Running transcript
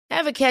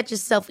Ever catch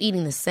yourself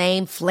eating the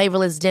same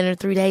flavorless dinner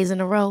 3 days in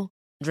a row?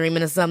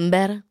 Dreaming of something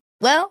better?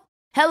 Well,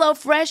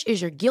 HelloFresh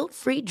is your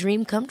guilt-free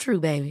dream come true,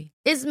 baby.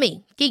 It's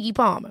me, Keke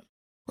Palmer.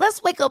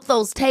 Let's wake up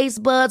those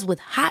taste buds with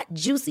hot,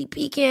 juicy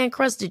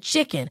pecan-crusted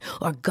chicken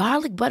or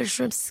garlic butter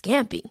shrimp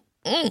scampi.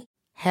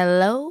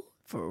 Hello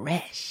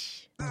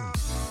Fresh.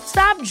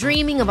 Stop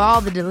dreaming of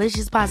all the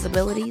delicious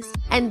possibilities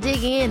and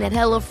dig in at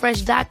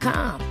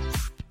HelloFresh.com.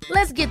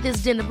 Let's get this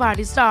dinner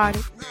party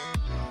started.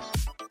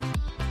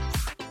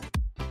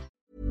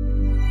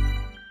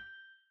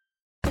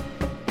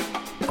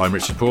 I'm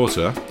Richard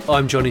Porter.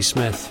 I'm Johnny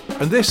Smith.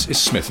 And this is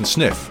Smith and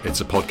Sniff. It's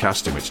a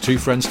podcast in which two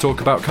friends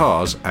talk about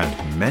cars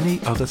and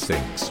many other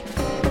things.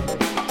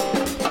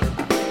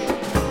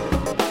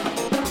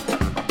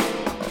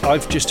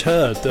 I've just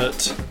heard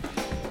that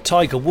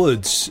Tiger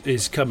Woods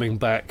is coming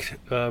back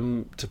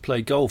to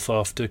play golf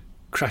after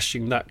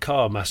crashing that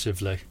car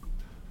massively.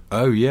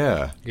 Oh,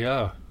 yeah.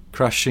 Yeah.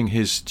 Crashing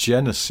his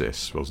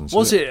Genesis, wasn't it?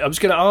 Was it? I was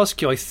going to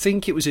ask you, I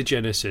think it was a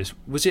Genesis.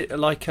 Was it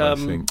like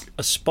a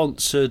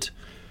sponsored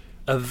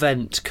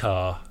event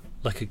car?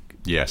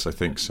 Yes, I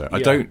think so. Yeah.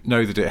 I don't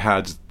know that it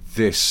had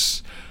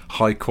this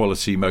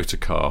high-quality motor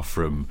car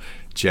from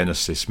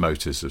Genesis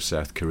Motors of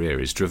South Korea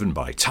is driven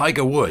by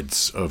Tiger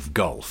Woods of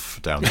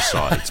golf down the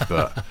sides,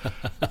 but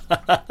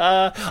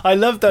I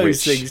love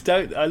those things.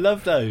 I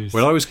love those.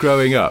 When I was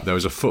growing up, there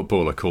was a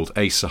footballer called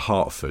Asa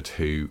Hartford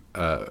who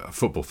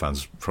football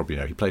fans probably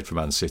know. He played for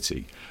Man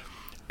City,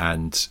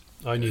 and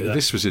I knew that.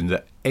 This was in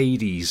the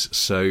 80s,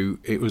 so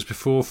it was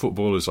before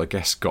footballers, I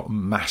guess, got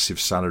massive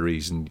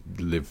salaries and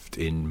lived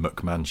in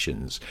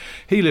McMansions.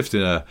 He lived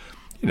in a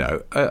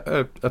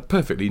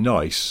perfectly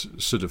nice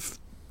sort of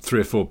 3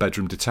 or 4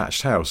 bedroom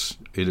detached house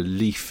in a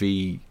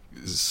leafy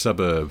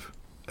suburb,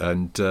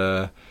 and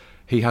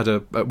he had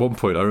at one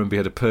point I remember he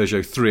had a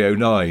Peugeot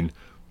 309,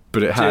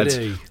 but it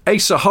had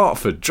Asa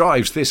Hartford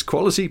drives this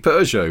quality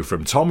Peugeot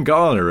from Tom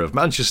Garner of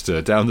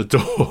Manchester down the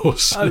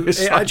doors. Oh, it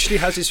actually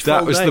has his full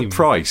name. That was the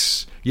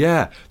price.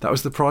 Yeah, that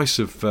was the price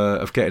of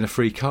getting a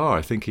free car.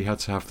 I think he had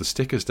to have the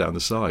stickers down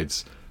the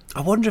sides. I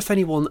wonder if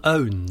anyone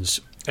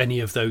owns any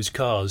of those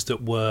cars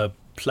that were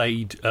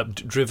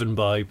driven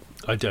by,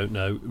 I don't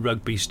know,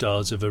 rugby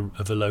stars of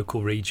a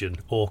local region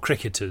or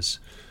cricketers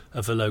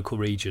of a local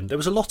region. There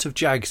was a lot of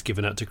Jags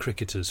given out to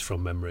cricketers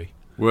from memory.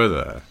 Were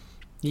there?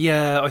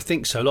 Yeah, I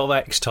think so. A lot of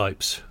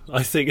X-types.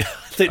 I think.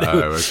 Okay.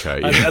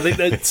 I think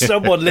that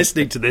someone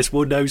listening to this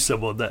will know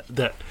someone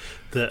that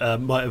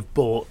might have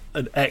bought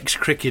an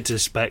ex-cricketer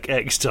spec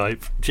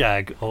X-type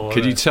Jag.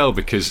 Can you tell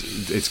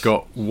because it's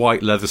got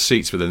white leather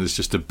seats, but then there's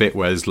just a bit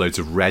where there's loads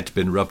of red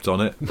been rubbed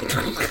on it?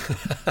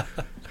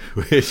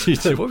 What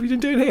have you been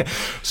doing here?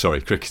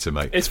 Sorry, cricketer,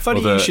 mate. It's funny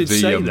you should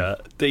say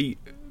that.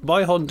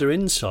 My Honda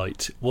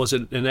Insight was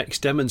an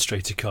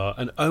ex-demonstrator car,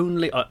 and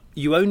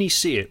you only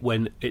see it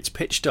when it's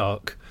pitch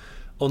dark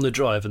on the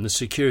drive and the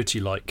security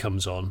light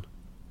comes on,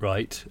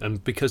 right?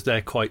 And because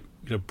they're quite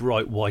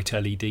bright white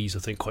LEDs, I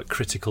think quite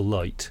critical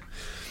light.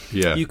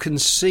 Yeah. You can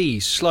see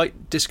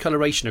slight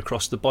discoloration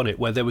across the bonnet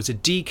where there was a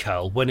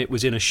decal when it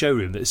was in a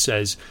showroom that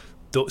says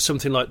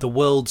something like the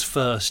world's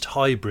first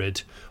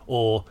hybrid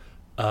or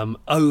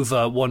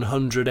over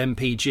 100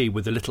 mpg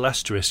with a little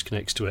asterisk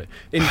next to it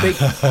in big,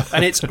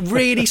 and it's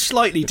really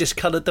slightly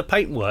discoloured the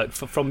paintwork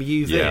from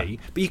UV,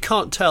 but you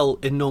can't tell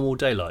in normal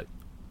daylight.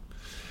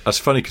 That's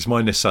funny because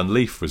my Nissan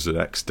Leaf was an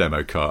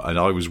ex-demo car, and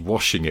I was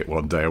washing it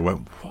one day. I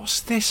went, "What's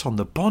this on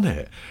the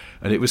bonnet?"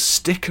 And it was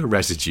sticker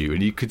residue,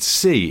 and you could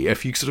see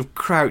if you sort of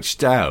crouched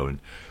down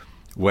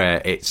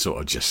where it sort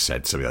of just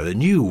said something like the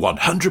new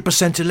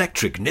 100%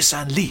 electric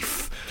Nissan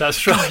Leaf.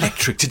 That's right. Go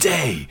electric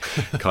today.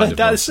 Kind of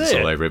nonsense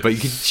all over it. But you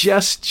could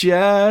just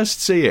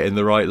see it in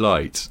the right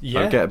light.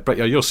 Yeah. But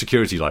your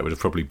security light would have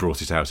probably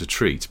brought it out a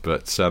treat.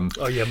 But my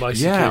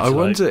security I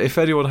wonder light. if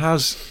anyone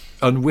has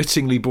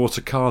unwittingly bought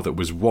a car that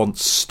was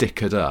once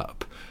stickered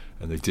up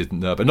and they didn't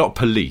know. But not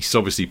police.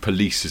 Obviously,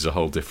 police is a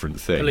whole different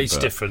thing. Police,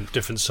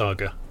 different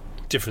saga.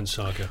 Different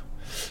saga.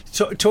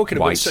 So, talking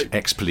White, about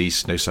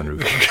ex-police, no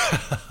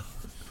sunroof.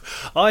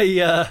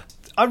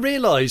 I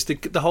realised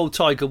the whole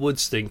Tiger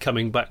Woods thing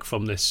coming back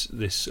from this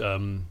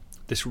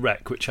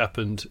wreck which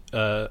happened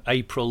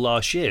April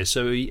last year,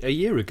 so a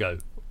year ago,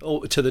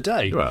 or to the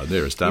day. Well,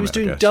 nearest damn he was it,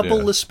 doing I guess,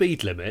 double the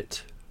speed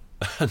limit.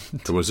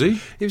 Was he?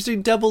 He was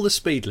doing double the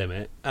speed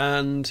limit,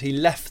 and he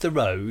left the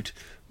road.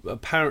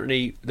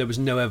 Apparently, there was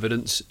no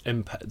evidence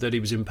that he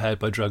was impaired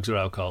by drugs or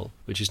alcohol,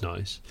 which is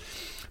nice.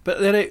 But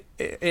then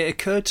it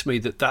occurred to me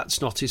that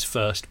that's not his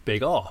first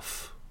big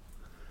off.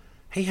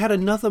 He had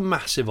another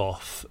massive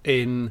off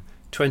in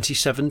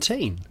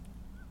 2017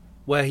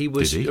 where he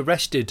was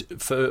arrested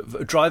for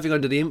driving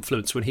under the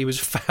influence when he was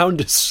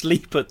found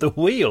asleep at the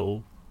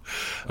wheel.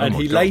 And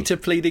he later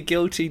pleaded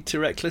guilty to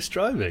reckless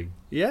driving.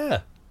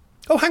 Yeah.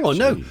 Oh, hang on,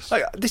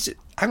 Jeez.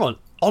 Hang on.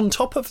 On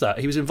top of that,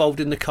 he was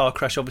involved in the car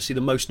crash, obviously the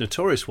most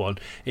notorious one,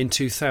 in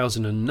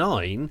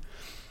 2009,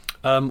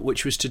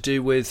 which was to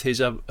do with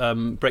his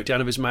breakdown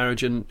of his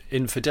marriage and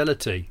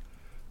infidelity.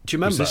 Do you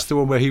remember? Was this the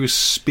one where he was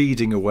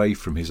speeding away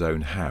from his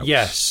own house?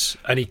 Yes,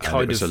 and he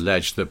It was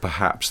alleged that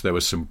perhaps there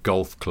were some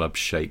golf club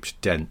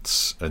shaped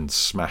dents and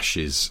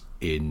smashes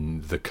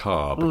in the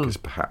car because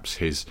perhaps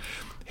his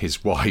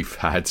wife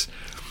had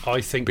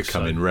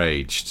become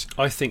enraged.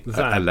 I think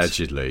that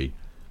allegedly.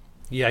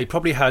 Yeah, he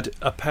probably had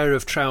a pair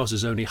of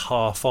trousers only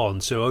half on,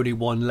 so only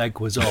one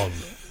leg was on.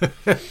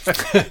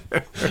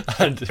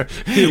 And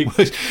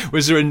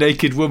was there a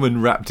naked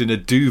woman wrapped in a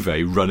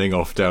duvet running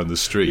off down the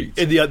street?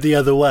 In the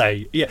other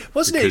way, yeah,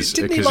 wasn't it?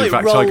 Didn't because he, in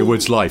fact, Tiger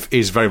Woods' life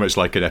is very much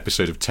like an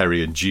episode of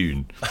Terry and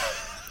June.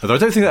 Although I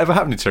don't think that ever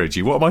happened in Terry and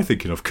June. What am I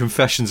thinking of?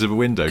 Confessions of a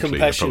Window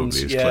Cleaner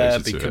probably is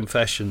closer to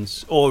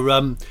Confessions. Or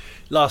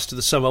Last of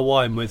the Summer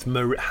Wine with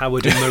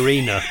Howard and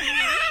Marina.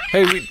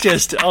 Who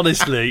just,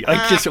 honestly,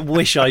 I just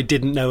wish I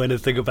didn't know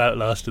anything about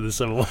Last of the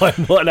Summer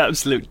Wine. What an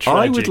absolute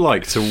tragedy. I would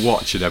like to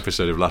watch an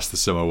episode of Last of the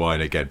Summer Wine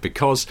again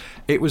because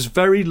it was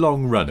very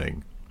long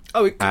running.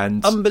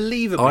 And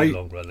unbelievably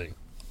long running.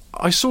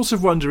 I sort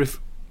of wonder if...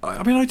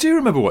 I mean, I do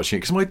remember watching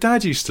it because my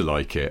dad used to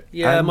like it.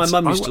 Yeah, my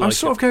mum used to like it. I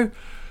sort of go...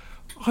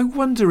 I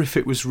wonder if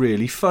it was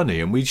really funny,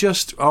 and we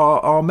just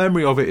our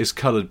memory of it is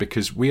coloured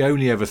because we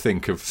only ever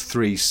think of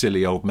three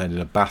silly old men in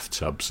a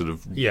bathtub sort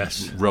of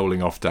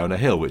rolling off down a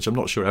hill, which I'm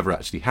not sure ever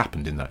actually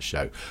happened in that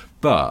show.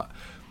 But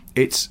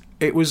it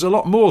was a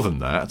lot more than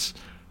that,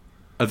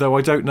 although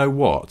I don't know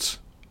what.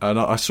 And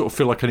I sort of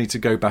feel like I need to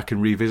go back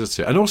and revisit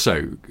it. And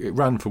also, it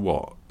ran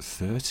for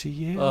 30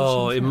 years?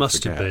 Oh, it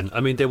must have been. I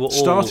mean, they were all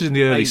started in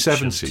the early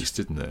ancient. 70s,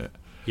 didn't it?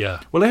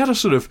 Yeah. Well, they had a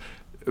sort of...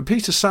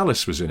 Peter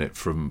Sallis was in it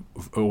from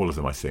all of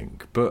them, I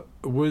think. But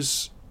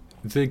was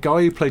the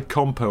guy who played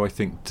Compo, I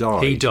think,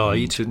 died. He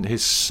died. Didn't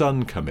his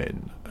son come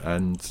in?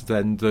 And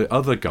then the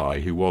other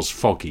guy who was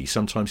Foggy,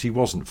 sometimes he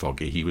wasn't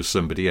Foggy, he was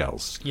somebody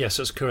else. Yes,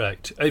 that's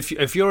correct.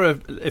 If you're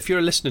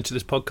a listener to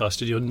this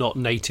podcast and you're not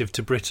native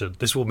to Britain,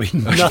 this will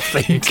mean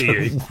nothing to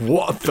you.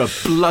 What the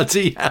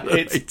bloody hell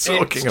are they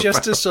talking It's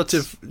just about? a sort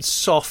of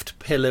soft,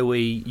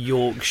 pillowy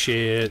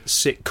Yorkshire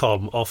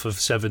sitcom off of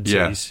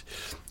 70s.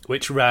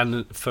 Which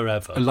ran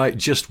forever. Like,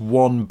 just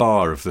one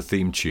bar of the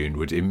theme tune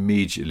would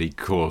immediately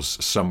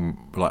cause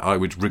I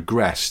would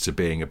regress to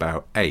being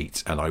about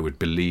 8, and I would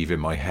believe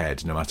in my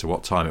head, no matter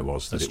what time it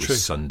was, that it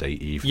was Sunday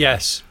evening.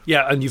 Yes,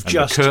 yeah, and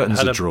the curtains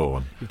are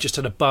drawn. You've just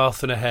had a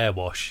bath and a hair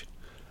wash.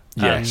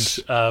 Yes,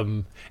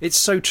 and it's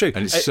so true,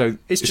 and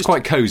it's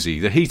quite cosy.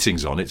 The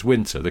heating's on. It's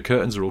winter. The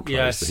curtains are all closed.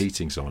 Yes. The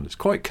heating's on. It's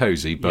quite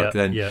cosy, but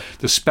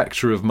the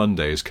spectre of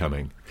Monday is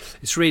coming.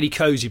 It's really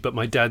cosy, but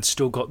my dad's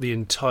still got the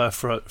entire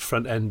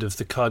front end of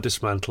the car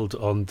dismantled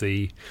on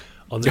the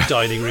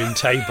dining room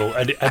table,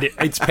 and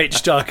it's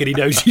pitch dark, and he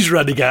knows he's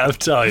running out of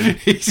time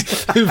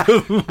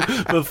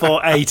before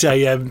 8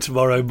 a.m.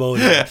 tomorrow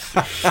morning.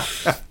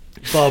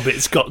 Bob,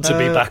 it's got to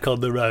be back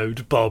on the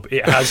road. Bob,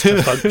 it has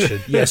to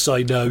function. Yes,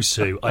 I know,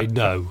 Sue. I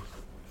know.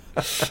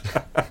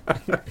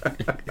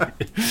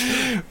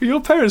 Your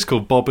parents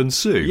called Bob and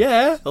Sue?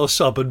 Yeah, or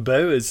Sob and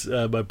Bo, as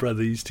my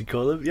brother used to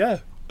call them. Yeah.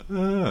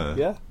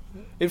 Yeah.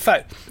 In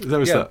fact, there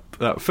was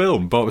that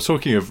film. Bob was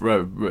talking of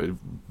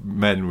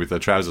men with their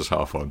trousers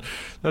half on.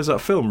 There was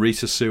that film,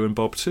 Rita, Sue, and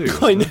Bob too.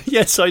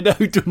 Yes, I know.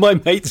 My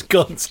mates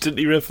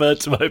constantly refer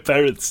to my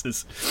parents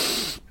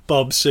as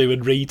Bob, Sue,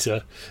 and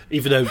Rita,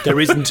 even though there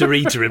isn't a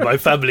Rita in my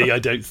family, I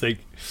don't think.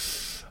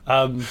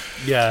 Had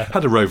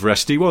a Rover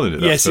SD1 in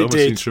it. Yes, film, it did.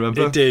 I seem to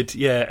remember. It did.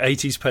 Yeah,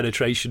 80s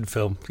penetration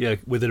film. Yeah,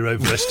 with a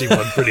Rover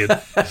SD1.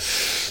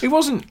 Brilliant. It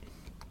wasn't.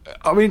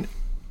 I mean,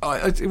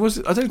 it was.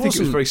 I don't think it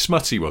was very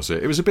smutty, was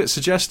it? It was a bit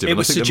suggestive. It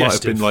was I think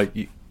suggestive. There might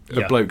have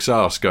been a bloke's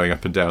arse going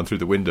up and down through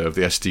the window of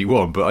the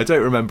SD1, but I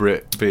don't remember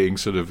it being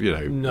sort of,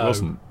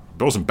 No.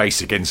 It wasn't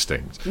Basic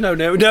Instinct. No,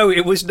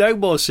 it was no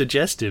more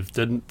suggestive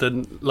than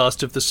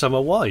Last of the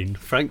Summer Wine,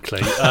 frankly.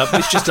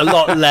 It's just a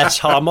lot less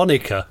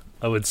harmonica,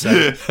 I would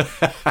say.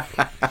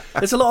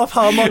 There's a lot of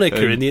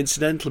harmonica in the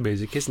incidental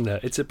music, isn't there?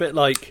 It's a bit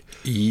like...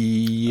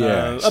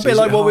 Yes. A bit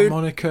like what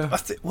harmonica?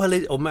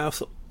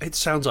 It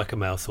sounds like a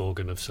mouth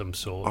organ of some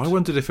sort. I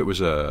wondered if it was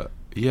a...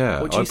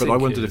 Yeah, What do you think I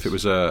wondered it if it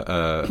was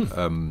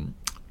a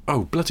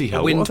oh, bloody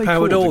hell! A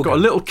wind-powered organ. They've got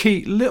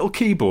a little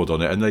keyboard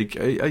on it, and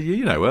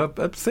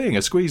a thing,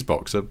 a squeeze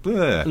box,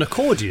 an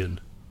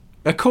accordion.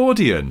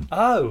 Accordion.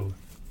 Oh,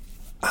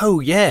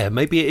 yeah.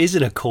 Maybe it is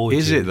an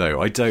accordion. Is it though?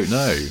 I don't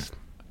know.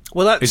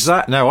 Well, is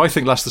that now? I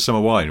think Last of the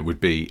Summer Wine would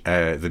be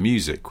the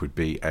music would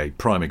be a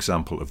prime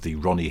example of the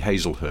Ronnie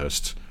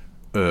Hazelhurst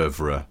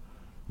oeuvre,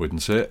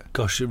 wouldn't it?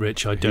 Gosh,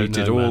 Rich, I don't know. He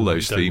did all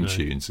those theme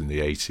tunes in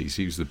the 80s.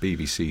 He was the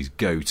BBC's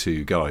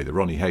go-to guy. The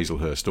Ronnie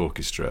Hazelhurst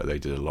Orchestra. They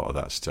did a lot of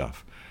that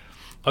stuff.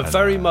 I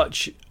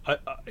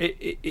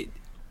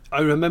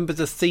remember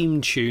the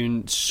theme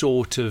tune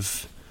sort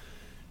of,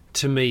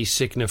 to me,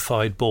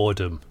 signified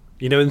boredom.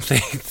 You know, and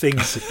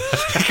things,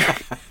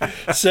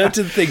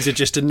 certain things are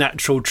just a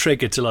natural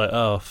trigger to like,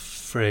 oh,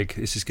 frig,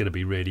 this is going to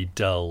be really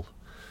dull.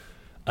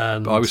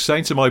 And I was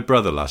saying to my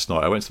brother last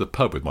night, I went to the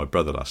pub with my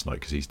brother last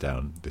night because he's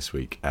down this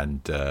week,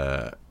 and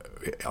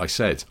I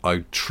said,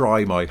 I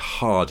try my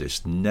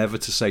hardest never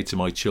to say to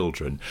my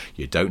children,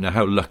 you don't know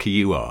how lucky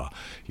you are.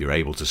 You're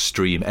able to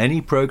stream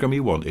any programme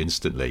you want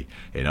instantly.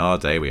 In our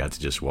day, we had to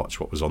just watch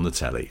what was on the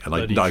telly. And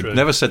I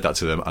never said that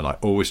to them, and I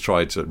always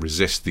tried to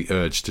resist the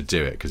urge to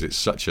do it, because it's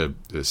such a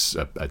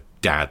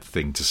dad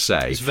thing to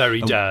say. It's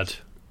very dad.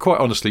 Quite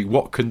honestly,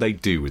 what can they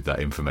do with that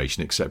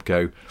information except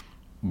go,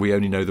 we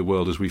only know the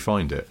world as we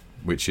find it,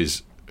 which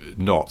is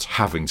not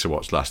having to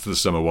watch Last of the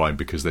Summer Wine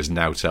because there's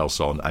now Tels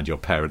on and your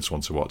parents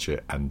want to watch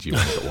it and you've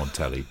only got one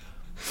telly.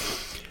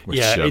 Which,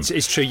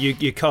 it's true.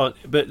 You can't,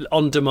 but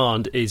on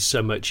demand is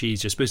so much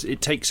easier. I suppose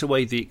it takes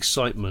away the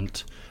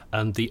excitement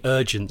and the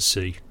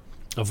urgency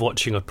of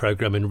watching a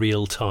programme in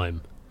real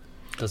time,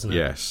 doesn't it?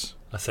 Yes.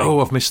 I think.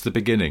 Oh, I've missed the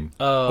beginning.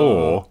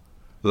 Or,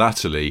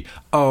 latterly,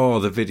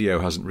 the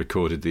video hasn't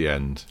recorded the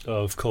end.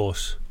 Oh, of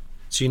course.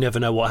 So you never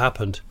know what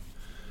happened.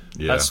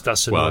 Yeah.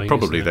 That's annoying. Well,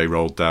 probably they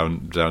rolled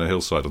down a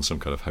hillside on some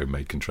kind of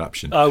homemade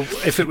contraption. Oh,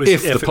 if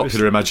the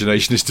popular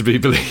imagination is to be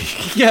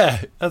believed.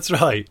 Yeah, that's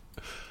right.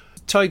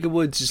 Tiger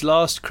Woods'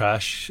 last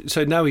crash,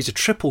 so now he's a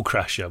triple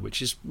crasher,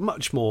 which is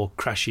much more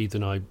crashy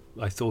than I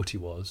thought he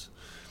was.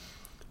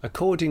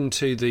 According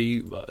to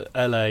the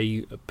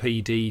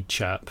LAPD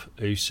chap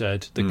who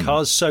said the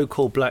car's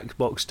so-called black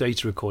box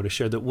data recorder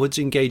showed that Woods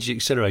engaged the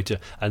accelerator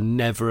and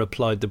never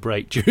applied the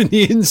brake during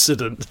the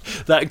incident.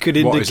 That could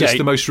indicate... What, is this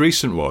the most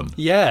recent one?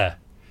 Yeah.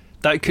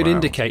 That could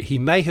indicate he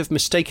may have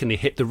mistakenly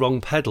hit the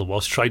wrong pedal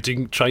whilst trying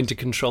to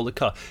control the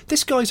car.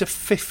 This guy's a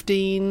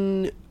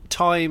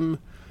 15-time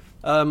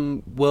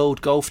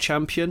world golf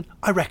champion.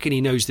 I reckon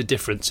he knows the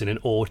difference in an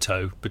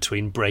auto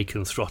between brake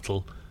and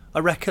throttle. I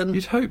reckon.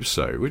 You'd hope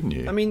so, wouldn't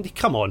you? I mean,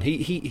 come on.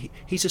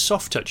 He's a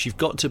soft touch. You've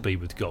got to be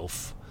with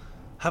golf,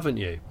 haven't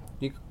you?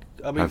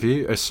 Have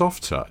you a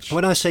soft touch?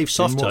 When I say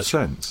soft touch, what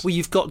sense? Well,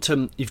 you've got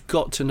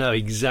to know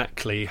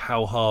exactly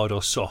how hard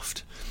or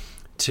soft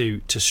to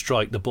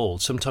strike the ball.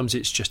 Sometimes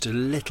it's just a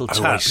little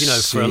tap,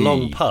 for a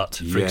long putt,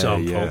 for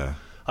example. Yeah.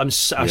 I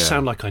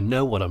sound like I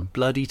know what I'm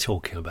bloody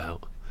talking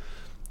about.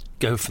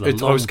 Go for the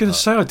long I was going to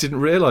putt. say, I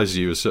didn't realise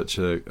you were such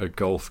a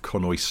golf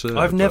connoisseur.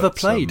 I've never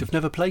played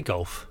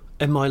golf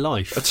in my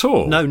life. At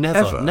all? No, never.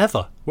 Ever?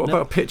 Never. What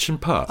about pitch and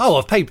putt? Oh,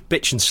 I've played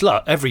bitch and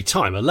slut every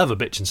time. I love a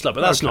bitch and slut,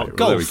 but that's not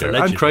golf. There we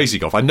go. And crazy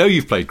golf. I know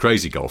you've played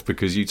crazy golf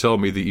because you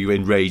told me that you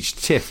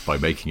enraged Tiff by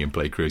making him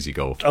play crazy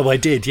golf. Oh, I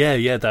did.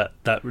 Yeah.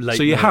 That relates.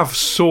 So you have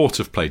sort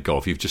of played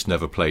golf. You've just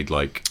never played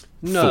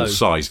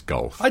full-sized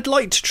golf. I'd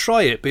like to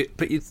try it, but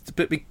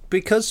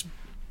because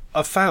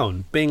I've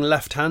found being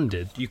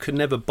left-handed, you can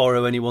never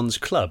borrow anyone's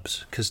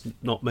clubs because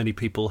not many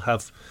people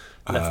have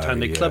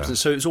left-handed clubs, and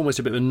so it's almost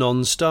a bit of a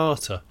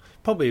non-starter.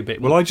 Probably a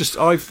bit. Well,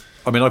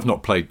 I've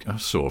not played.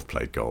 I've sort of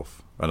played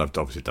golf, and I've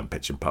obviously done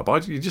pitch and putt.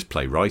 But you just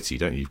play righty,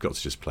 don't you? You've got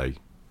to just play.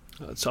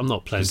 I'm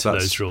not playing to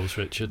those rules,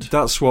 Richard.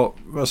 That's what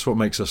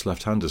makes us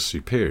left-handers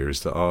superior. Is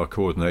that our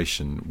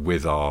coordination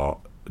with our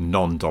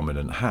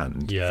non-dominant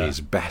hand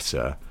is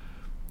better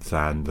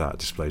than that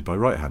displayed by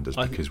right-handers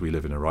because we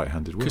live in a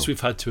right-handed world. Because we've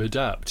had to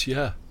adapt.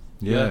 Yeah.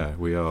 Yeah,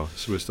 we are.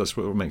 So that's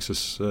what makes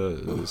us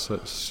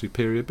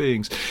superior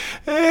beings.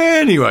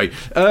 Anyway,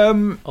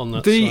 on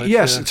that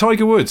side,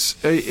 Tiger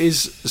Woods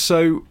is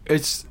so.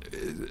 It's.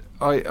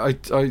 Are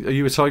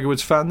you a Tiger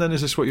Woods fan then? Is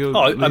this what you're?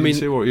 I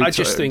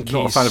just think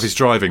not a fan of his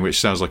driving,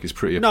 which sounds like it's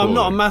pretty. No, appalling. I'm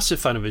not a massive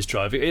fan of his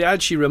driving. It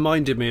actually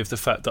reminded me of the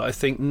fact that I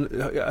think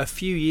a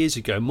few years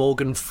ago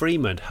Morgan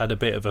Freeman had a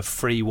bit of a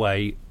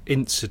freeway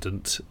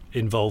incident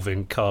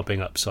involving car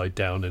being upside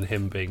down and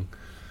him being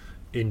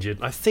injured.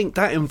 I think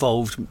that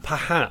involved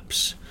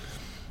perhaps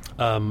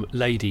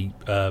lady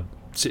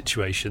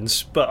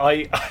situations, but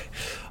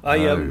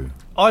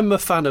I'm a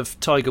fan of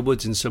Tiger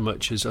Woods in so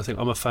much as I think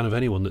I'm a fan of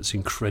anyone that's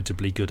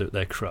incredibly good at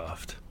their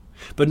craft.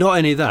 But not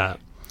only that,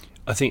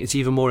 I think it's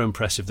even more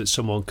impressive that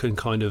someone can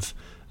kind of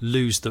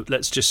lose the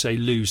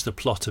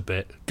plot a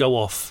bit, go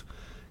off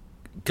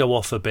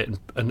a bit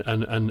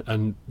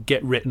and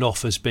get written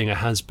off as being a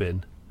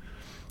has-been,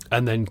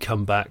 and then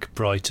come back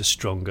brighter,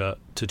 stronger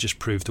to just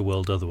prove the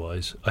world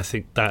otherwise. I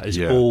think that is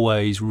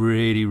always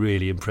really,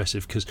 really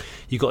impressive because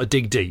you've got to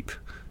dig deep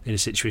in a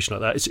situation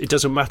like that. It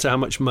doesn't matter how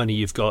much money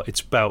you've got.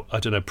 It's about,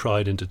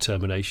 pride and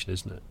determination,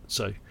 isn't it?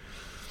 So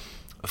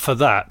for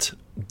that,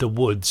 the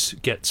Woods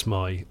gets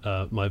my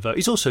vote.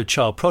 He's also a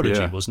child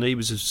prodigy, wasn't he? He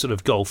was a sort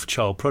of golf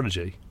child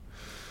prodigy.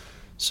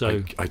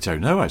 So I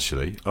don't know,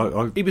 actually.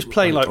 He was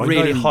playing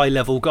really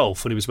high-level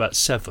golf when he was about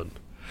 7.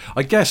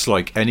 I guess,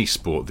 like any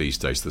sport these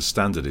days, the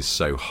standard is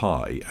so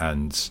high,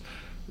 and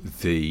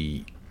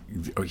they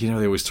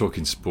always talk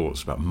in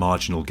sports about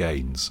marginal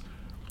gains.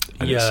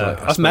 And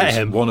I've met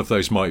him. One of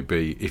those might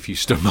be if you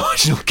still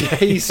marginal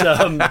gains.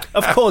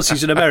 Of course,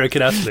 he's an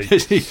American athlete.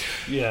 Is he?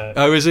 Yeah.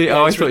 Oh, is he?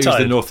 Yeah, I thought retired. he was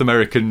the North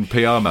American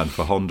PR man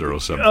for Honda or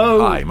something. Oh.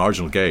 Hi,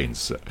 marginal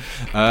gains.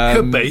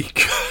 Could be.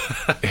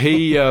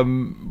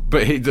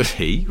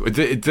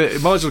 The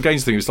marginal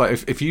gains thing is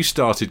like if you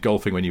started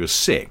golfing when you were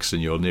 6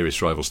 and your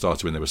nearest rival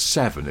started when they were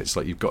 7, it's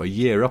like you've got a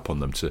year up on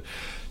them to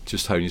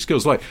just hone your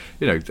skills. Like,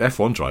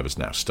 F1 drivers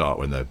now start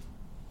when they're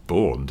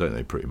born, don't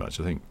they, pretty much?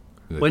 I think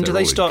When do they're they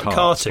all in start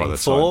carts by karting? the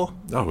 4? time-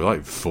 Oh,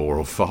 like 4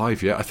 or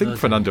 5, yeah. I think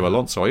Fernando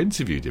Alonso, I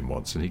interviewed him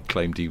once, and he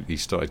claimed he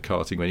started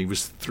karting when he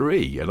was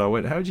 3. And I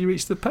went, how do you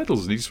reach the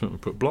pedals? And he just went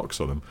and put blocks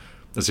on them,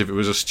 as if it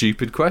was a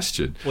stupid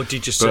question. Or did you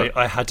just say,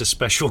 I had a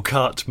special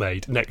cart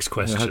made? Next I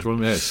question. had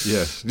one,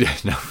 yes. Yeah,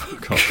 no,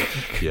 fuck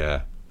off.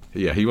 Yeah.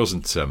 Yeah, he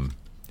wasn't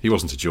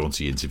a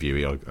jaunty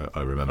interviewee,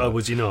 I remember. Oh,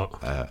 was he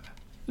not?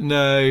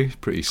 No,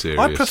 pretty serious.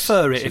 I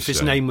prefer it It's a if his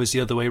shame. name was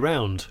the other way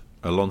round.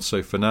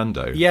 Alonso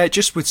Fernando. Yeah, it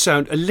just would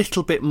sound a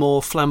little bit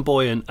more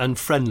flamboyant and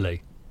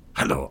friendly.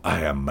 Hello,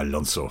 I am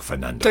Alonso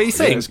Fernando. Don't you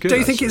think? it's good, Don't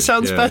you think it actually.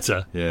 sounds Yeah,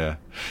 better? Yeah.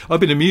 I've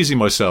been amusing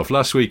myself.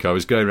 Last week I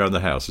was going around the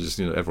house.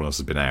 Everyone else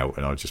has been out,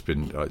 and I've just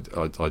been.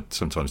 I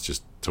sometimes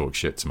just talk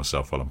shit to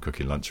myself while I'm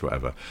cooking lunch or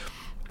whatever.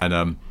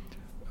 And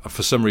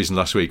for some reason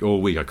last week,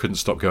 all week, I couldn't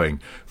stop going.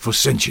 For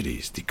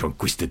centuries, the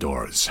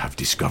conquistadors have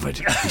discovered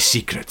the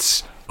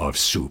secrets of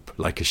soup,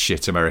 like a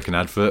shit American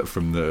advert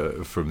from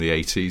the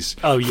 80s.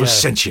 Oh, yeah. For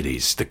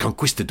centuries, the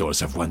conquistadors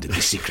have wondered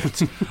the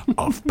secret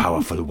of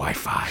powerful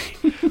Wi-Fi.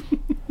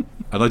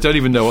 And I don't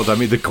even know what that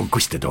means, the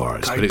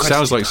conquistadors, but it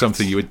sounds like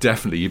something you would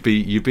definitely,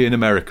 you'd be in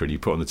America and you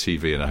put on the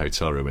TV in a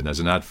hotel room and there's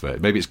an advert.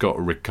 Maybe it's got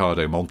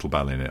Ricardo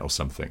Montalban in it or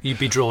something. You'd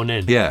be drawn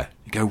in. Yeah.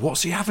 You go,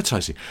 what's he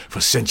advertising?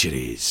 For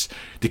centuries,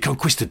 the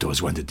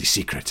conquistadors wondered the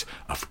secret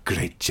of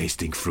great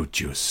tasting fruit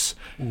juice.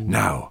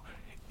 Now,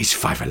 is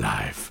 5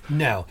 alive?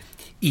 Now,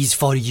 is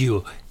for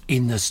you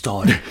in the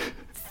store.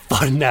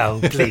 For now,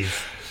 please.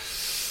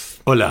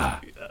 Hola,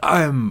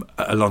 I'm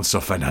Alonso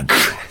Fernando.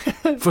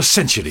 For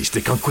centuries,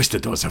 the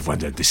conquistadors have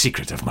wondered the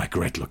secret of my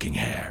great-looking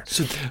hair.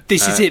 So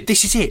this is it.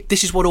 This is it.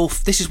 This is what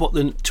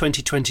the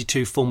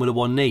 2022 Formula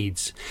One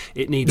needs.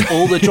 It needs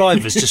all the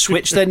drivers to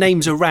switch their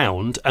names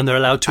around, and they're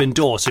allowed to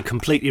endorse a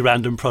completely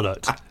random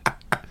product.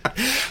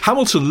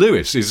 Hamilton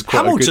Lewis is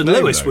quite a good Hamilton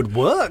name, Lewis though. would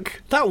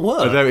work. That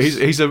works. Although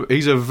he's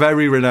a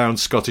very renowned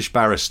Scottish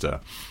barrister.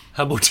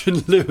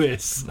 Hamilton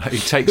Lewis. He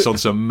takes on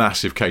some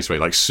massive case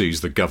where he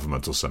sues the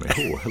government or something.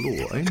 Oh,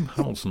 hello, I'm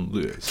Hamilton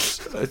Lewis.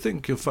 I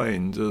think you'll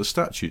find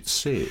statutes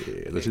say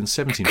that in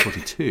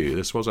 1742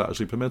 this was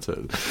actually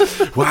permitted.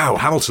 Wow,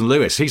 Hamilton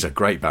Lewis, he's a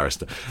great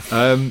barrister.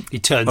 He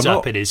turns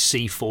up in his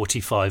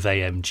C45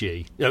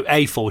 AMG. No,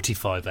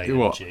 A45 AMG.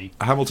 What?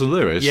 Hamilton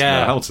Lewis?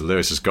 Yeah. No, Hamilton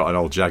Lewis has got an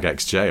old Jag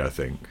XJ, I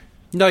think.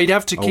 No, you'd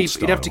have to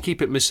Old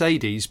keep it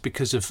Mercedes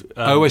because of.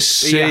 I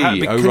see. Yeah, Right,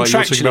 you're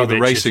talking about the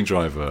Richard. racing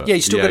driver. Yeah,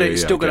 you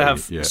still got to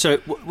have. Yeah. So,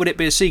 would it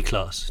be a C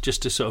class,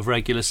 just a sort of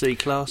regular C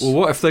class? Well,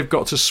 what if they've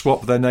got to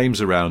swap their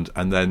names around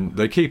and then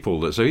they keep all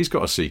that? So he's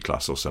got a C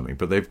class or something,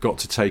 but they've got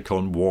to take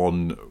on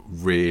one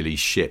really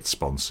shit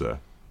sponsor.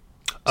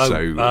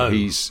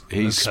 He's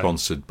okay.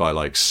 sponsored by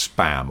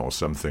Spam or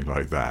something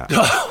like that.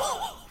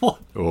 What?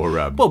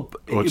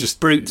 Or just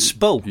Brute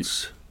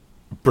Sports.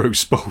 Bruce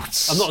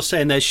Sports. I'm not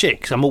saying they're shit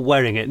because I'm all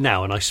wearing it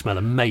now and I smell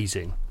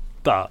amazing.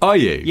 But Are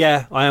you?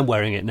 Yeah, I am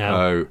wearing it now.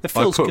 Oh, It I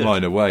feels put good.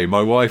 mine away.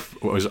 My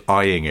wife was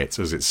eyeing it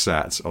as it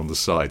sat on the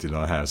side in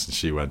our house, and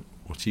she went,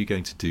 "What are you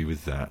going to do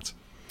with that?"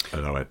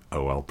 And I went,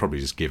 "Oh, I'll probably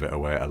just give it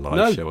away at a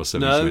live show or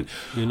something." She No, went,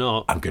 you're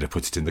not. I'm going to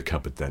put it in the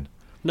cupboard then.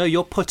 No,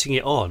 you're putting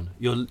it on.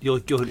 You're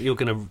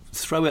going to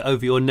throw it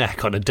over your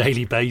neck on a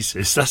daily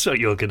basis. That's what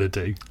you're going to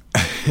do.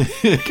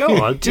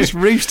 Go on, just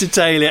rooster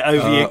tail it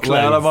over your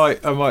clothes. Well,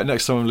 I might.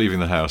 Next time I'm leaving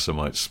the house, I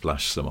might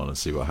splash some on and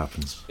see what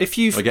happens. If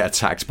you I get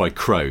attacked by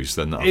crows,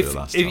 then that'll be the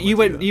last time.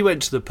 If you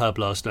went to the pub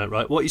last night,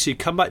 right? What you see,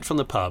 come back from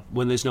the pub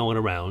when there's no one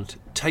around.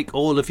 Take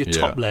all of your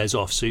top layers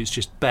off, so it's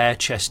just bare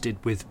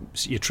chested with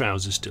your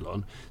trousers still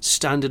on.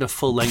 Stand in a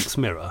full length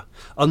mirror.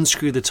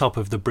 Unscrew the top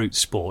of the Brute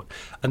Sport,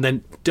 and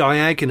then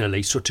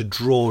diagonally sort of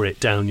draw it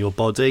down your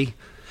body.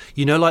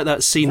 You know, like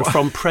that scene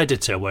from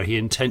Predator where he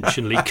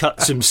intentionally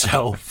cuts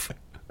himself.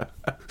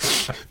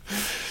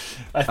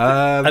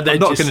 I'm not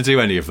just- going to do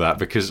any of that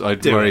because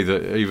I'd Do worry it.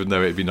 that even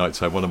though it'd be night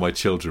time, one of my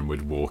children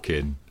would walk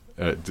in,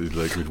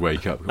 would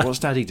wake up. What's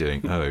Daddy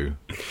doing? Oh,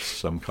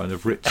 some kind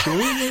of ritual,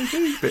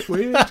 maybe? Bit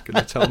weird. Going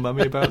to tell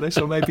Mummy about this,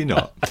 or maybe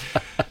not.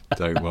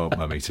 Don't want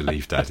Mummy to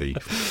leave Daddy.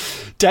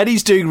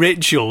 Daddy's doing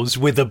rituals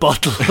with a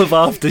bottle of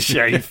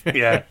aftershave.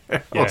 Yeah.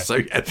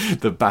 Also,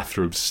 the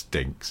bathroom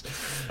stinks.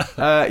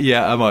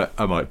 I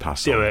might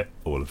pass Do on it.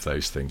 all of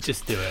those things.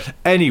 Just do it.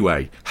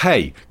 Anyway,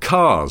 hey,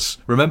 cars.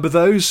 Remember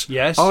those?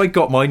 Yes. I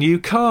got my new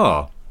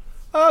car.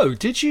 Oh,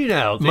 did you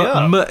now?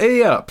 My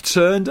E-Up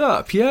turned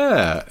up,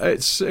 yeah.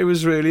 It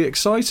was really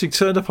exciting.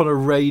 Turned up on a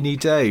rainy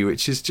day,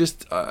 which is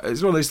just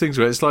it's one of those things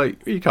where it's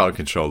like you can't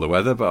control the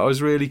weather, but I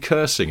was really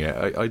cursing it.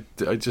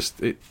 I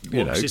just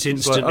it's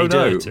instantly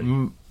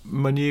dirty.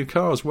 My new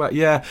car's wet.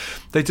 Yeah,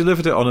 they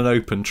delivered it on an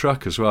open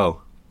truck as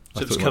well.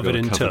 So it was I thought covered might be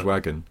in a covered tuck.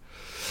 wagon.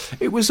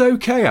 It was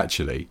okay,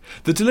 actually.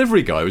 The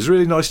delivery guy was a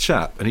really nice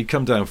chap, and he'd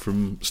come down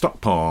from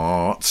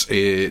Stockport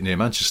near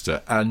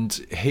Manchester, and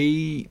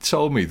he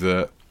told me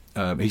that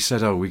he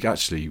said, "Oh, we've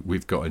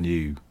got a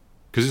new,"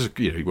 because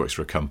he works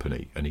for a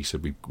company, and he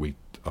said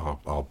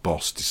our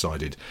boss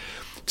decided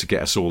to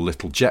get us all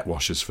little jet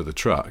washers for the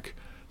truck,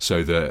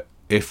 so that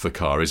if the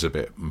car is a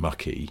bit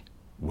mucky,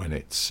 when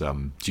it's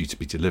due to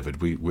be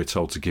delivered, we're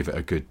told to give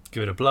it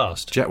a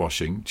blast. Jet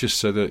washing, just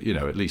so that,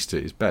 at least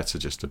it's better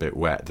just a bit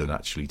wet than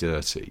actually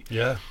dirty.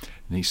 Yeah.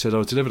 And he said,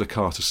 I delivered a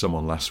car to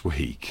someone last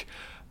week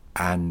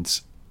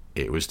and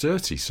it was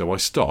dirty. So I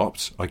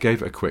stopped, I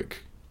gave it a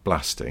quick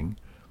blasting,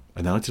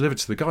 and then I delivered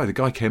to the guy. The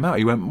guy came out.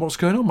 He went, what's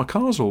going on? My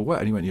car's all wet.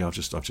 And he went, yeah, I've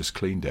just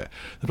cleaned it.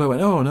 The bloke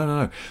went, oh,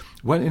 no.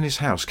 Went in his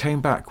house,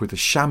 came back with the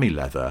chamois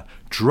leather,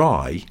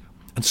 dry,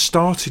 and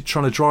started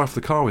trying to dry off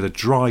the car with a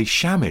dry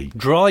chamois.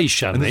 Dry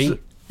chamois?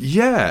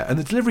 And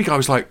the delivery guy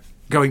was like,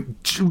 going,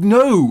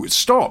 no,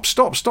 stop.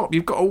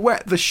 You've got to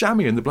wet the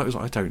chamois. And the bloke was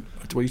like,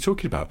 what are you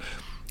talking about?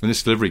 And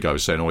this delivery guy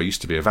was saying, I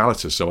used to be a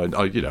valeter, so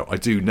I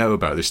do know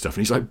about this stuff.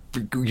 And he's like,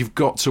 you've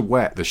got to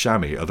wet the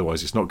chamois,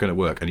 otherwise it's not going to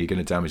work and you're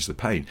going to damage the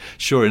paint.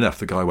 Sure enough,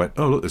 the guy went,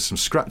 oh, look, there's some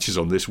scratches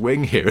on this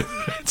wing here.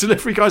 The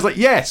delivery guy's like,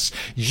 yes,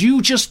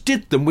 you just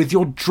did them with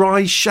your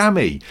dry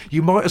chamois.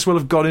 You might as well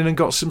have gone in and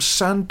got some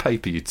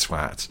sandpaper, you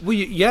twat. Well,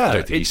 yeah. I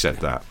don't think he said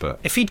that, but...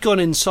 If he'd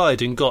gone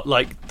inside and got,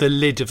 the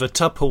lid of a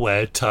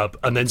Tupperware tub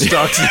and then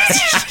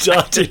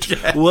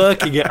started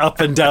working it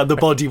up and down the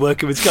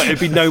bodywork of his car, it'd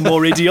be no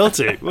more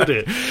idiotic, would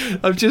it?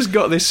 I've just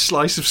got this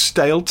slice of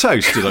stale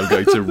toast and I'm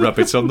going to rub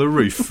it on the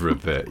roof for a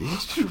bit.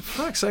 For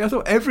fuck's sake, I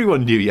thought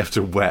everyone knew you have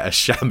to wet a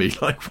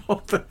chamois.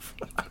 What the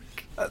fuck?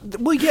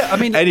 Well, yeah, I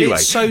mean, anyway,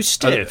 it's so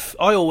stiff.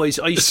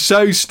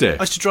 So stiff.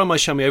 I used to dry my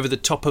chamois over the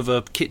top of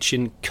a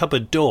kitchen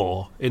cupboard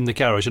door in the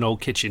garage, an old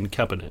kitchen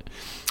cabinet.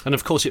 And,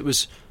 of course, it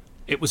was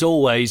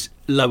always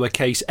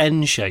lowercase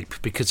n shape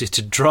because it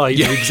had dried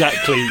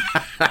exactly.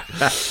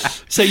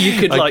 So you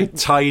could like a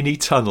tiny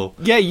tunnel.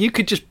 Yeah, you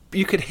could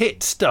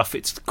hit stuff.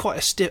 It's quite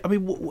a stiff. I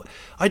mean,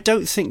 I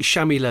don't think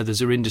chamois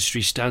leathers are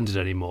industry standard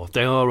anymore.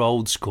 They are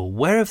old school.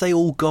 Where have they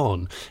all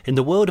gone in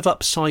the world of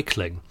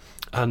upcycling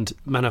and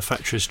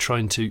manufacturers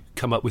trying to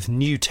come up with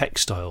new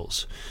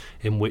textiles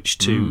in which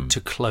to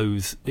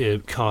clothe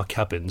car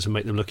cabins and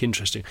make them look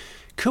interesting?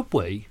 Could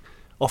we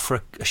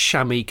offer a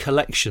chamois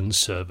collection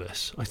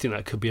service? I think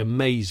that could be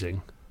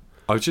amazing.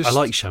 I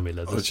like chamois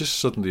leathers. I was just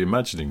suddenly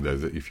imagining, though,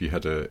 that if you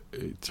had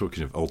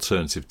talking of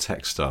alternative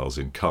textiles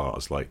in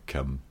cars, like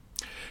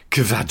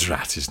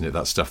Kvadrat, isn't it?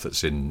 That stuff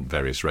that's in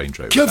various Range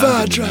Rovers.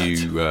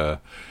 Kvadrat!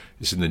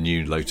 It's in the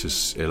new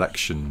Lotus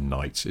Election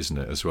Night, isn't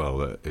it, as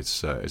well?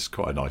 It's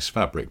quite a nice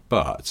fabric.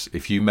 But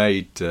if you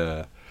made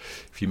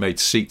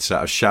seats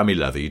out of chamois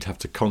leather, you'd have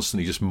to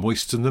constantly just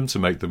moisten them to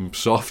make them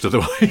soft,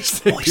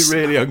 otherwise they'd be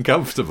really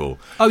uncomfortable.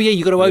 Oh yeah,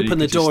 you've got to open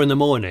the door in the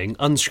morning,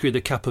 unscrew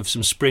the cap of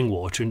some spring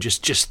water and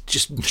just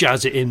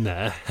jazz it in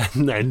there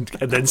and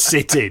then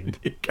sit in.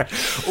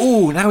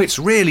 Oh, now it's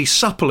really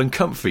supple and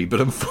comfy,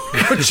 but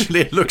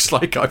unfortunately it looks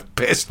like I've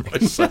pissed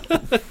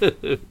myself.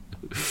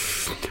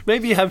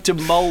 Maybe you have to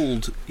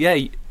mould,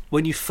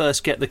 when you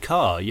first get the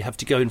car, you have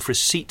to go in for a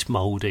seat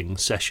moulding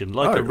session,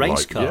 like a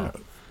race car. Yeah.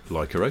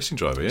 Like a racing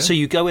driver, yeah. So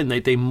you go in,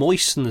 they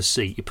moisten the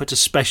seat, you put a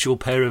special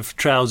pair of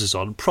trousers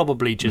on,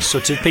 probably just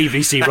sort of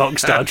PVC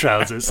Rockstar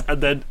trousers,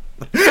 and then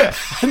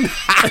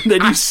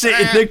you sit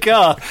in the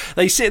car.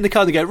 They sit in the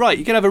car and they go, right,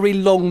 you can have a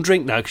really long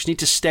drink now because you need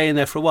to stay in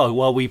there for a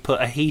while we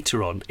put a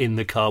heater on in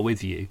the car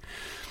with you.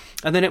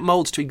 And then it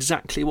moulds to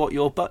exactly what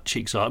your butt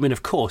cheeks are. I mean,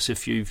 of course,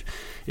 if you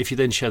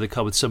then share the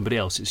car with somebody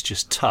else, it's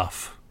just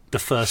tough. The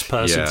first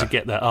person to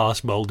get their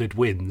arse moulded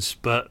wins.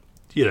 But,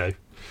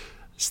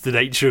 it's the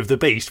nature of the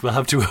beast. We'll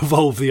have to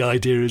evolve the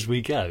idea as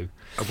we go.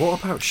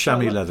 What about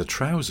chamois leather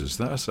trousers?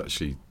 That's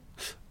actually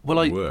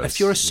worse. If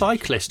you're a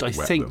cyclist, I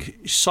think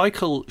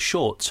cycle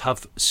shorts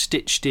have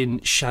stitched in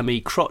chamois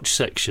crotch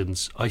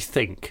sections, I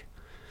think.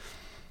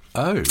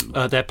 Oh.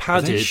 They're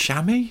padded. Are they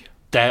chamois?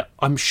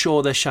 I'm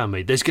sure they're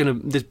chamois. There's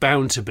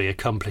bound to be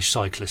accomplished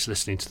cyclists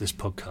listening to this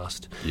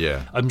podcast.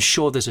 Yeah, I'm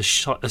sure there's a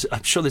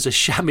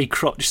chamois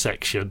crotch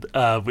section,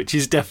 which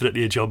is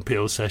definitely a John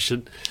Peel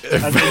session.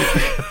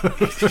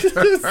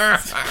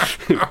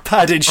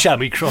 Padded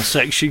chamois cross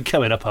section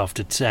coming up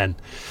after 10.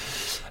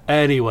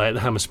 Anyway, at the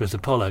Hammersmith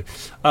Apollo.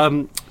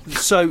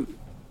 So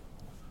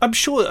I'm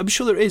sure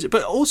there is,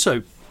 but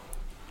also,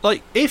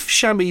 if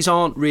chamois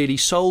aren't really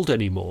sold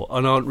anymore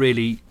and aren't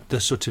really the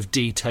sort of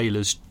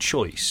detailer's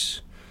choice,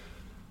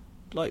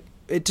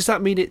 does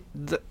that mean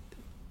that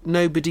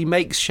nobody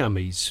makes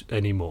chamois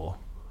anymore?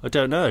 I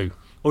don't know.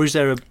 Or is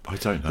there I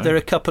don't know. There are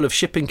a couple of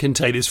shipping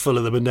containers full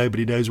of them and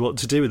nobody knows what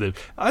to do with them?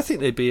 I think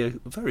they'd be a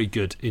very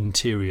good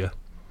interior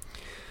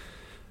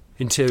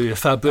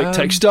fabric,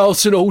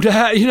 textiles and all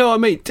that. You know what I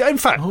mean? In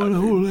fact, why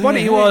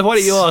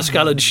don't you ask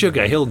Alan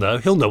Sugar? He'll know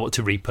what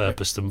to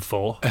repurpose them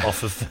for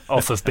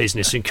off of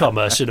business and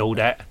commerce and all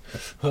that.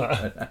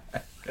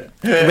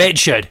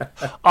 Richard,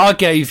 I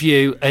gave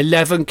you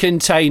 11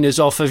 containers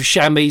off of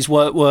chamois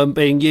weren't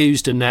being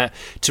used and that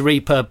to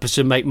repurpose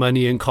and make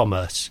money in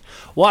commerce.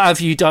 What have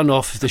you done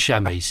off of the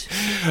chamois?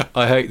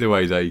 I hate the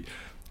way they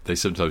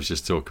sometimes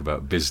just talk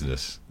about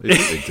business.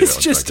 It's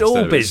just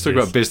all business. Talk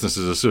about business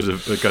as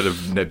a kind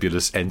of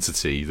nebulous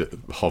entity that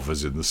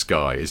hovers in the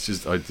sky. It's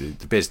just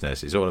the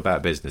business. It's all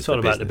about business. It's all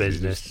about the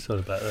business. It's all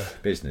about the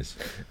business.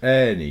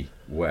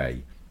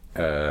 Anyway,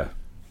 what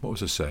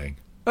was I saying?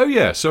 Oh,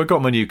 yeah. So I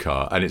got my new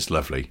car, and it's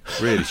lovely.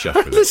 Really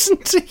chuffed with it. Listen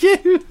to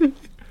you.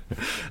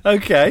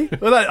 Okay.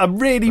 Well, I'm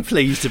really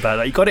pleased about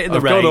that. You got it in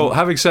the rain.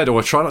 Having said all,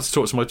 I try not to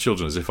talk to my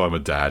children as if I'm a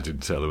dad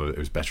and tell them it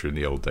was better in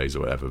the old days or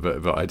whatever.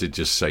 But I did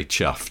just say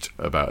chuffed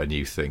about a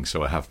new thing,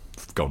 so I have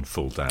gone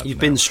full dad. You've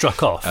been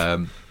struck off.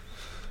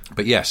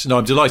 But yes, no,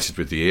 I'm delighted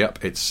with the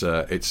e-up. It's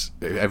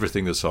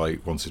everything that I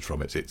wanted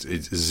from it. It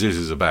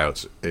zizzes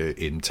about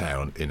in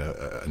town in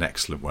an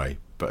excellent way,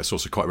 but it's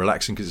also quite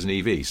relaxing because it's an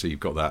EV, so you've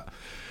got that.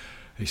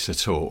 It's a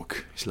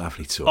talk. It's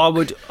lovely talk.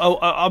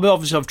 I mean,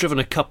 obviously, I've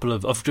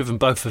driven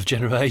both of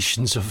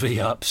generations of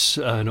e-ups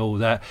and all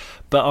that,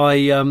 but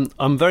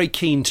I'm very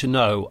keen to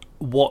know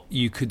what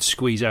you could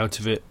squeeze out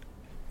of it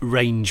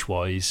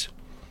range-wise.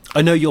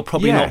 I know you're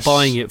probably not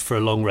buying it for a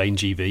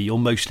long-range EV. You're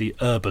mostly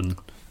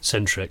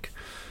urban-centric.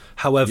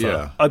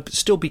 However, I'd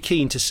still be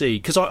keen to see,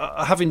 because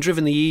having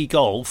driven the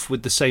e-Golf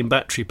with the same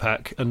battery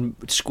pack and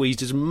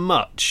squeezed as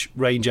much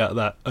range out of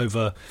that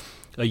over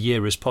a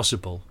year as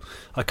possible,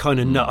 I kind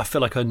of know. I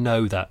feel like I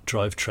know that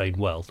drivetrain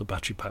well, the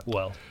battery pack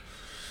well.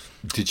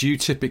 Did you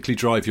typically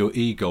drive your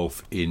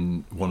e-Golf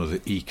in one of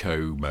the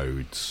eco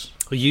modes?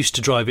 I used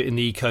to drive it in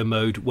the eco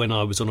mode when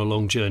I was on a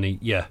long journey,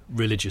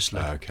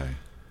 religiously. Okay.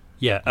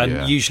 Yeah,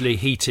 and usually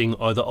heating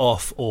either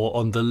off or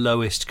on the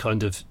lowest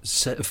kind of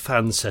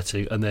fan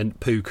setting, and then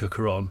poo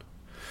cooker on.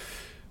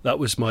 That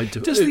was my...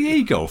 Does the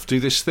e-Golf do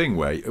this thing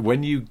where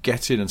when you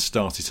get in and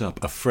start it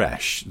up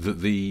afresh, that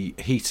the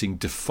heating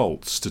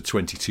defaults to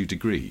 22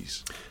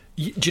 degrees?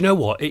 Do you know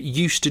what? It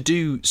used to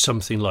do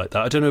something like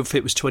that. I don't know if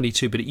it was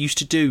 22, but it used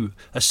to do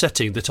a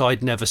setting that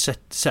I'd never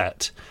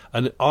set.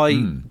 And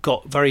I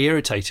got very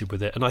irritated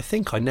with it, and I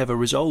think I never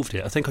resolved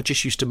it. I think I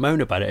just used to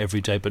moan about it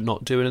every day, but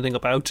not do anything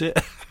about it.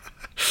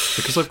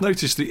 Because I've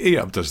noticed the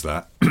e-up does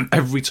that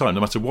every time,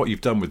 no matter what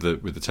you've done with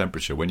the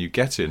temperature. When you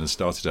get in and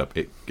start it up,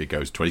 it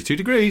goes 22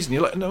 degrees, and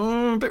you're like,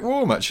 no, a bit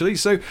warm actually.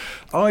 So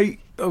I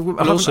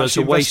also it's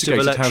a waste of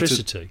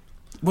electricity.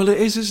 Well, it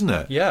is, isn't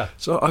it? Yeah.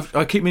 So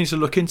I keep meaning to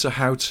look into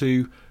how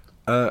to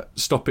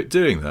stop it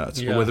doing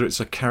that, or whether it's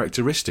a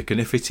characteristic, and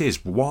if it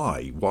is,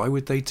 why? Why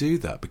would they do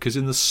that? Because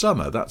in the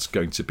summer, that's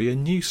going to be a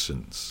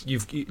nuisance.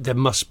 There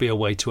must be a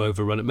way to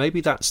overrun it.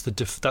 Maybe that's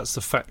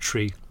the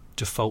factory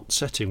default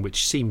setting,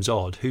 which seems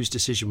odd. Whose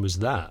decision was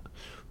that?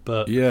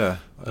 But I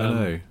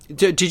know.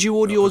 Did you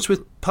order yours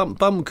with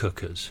bum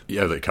cookers?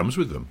 Yeah, that comes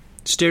with them.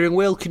 Steering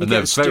wheel? Can you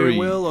get a steering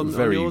wheel on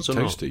yours or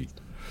toasty?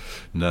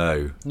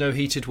 Not? No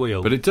heated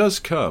wheel. But it does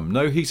come.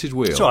 No heated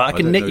wheel. It's all right. I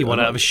can knit you one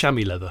out of a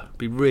chamois leather. It'd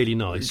be really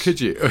nice.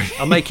 Could you?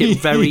 I'll make it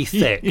very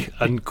thick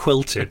and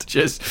quilted.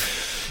 Just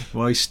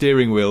my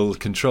steering wheel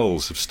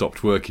controls have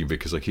stopped working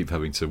because I keep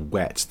having to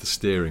wet the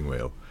steering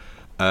wheel.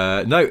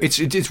 No,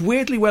 it's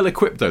weirdly well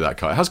equipped though, that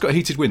car. It has got a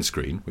heated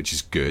windscreen, which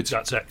is good.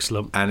 That's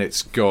excellent. And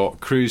it's got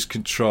cruise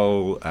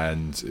control,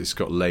 and it's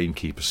got lane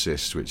keep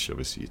assist, which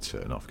obviously you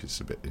turn off because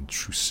it's a bit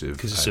intrusive.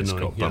 Because it's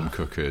annoying. It's got bum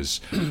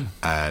cookers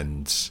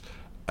and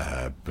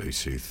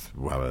Bluetooth.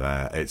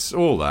 It's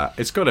all that.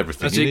 It's got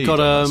everything you need on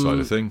that side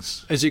of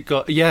things. Has it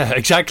got? Yeah,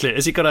 exactly.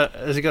 Has it got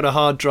a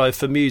hard drive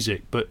for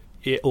music? But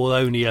it will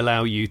only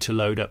allow you to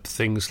load up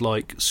things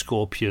like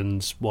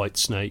Scorpions,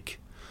 Whitesnake.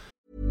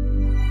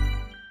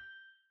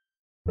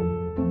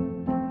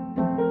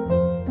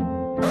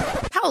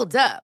 Hold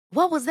up.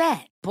 What was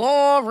that?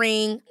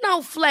 Boring.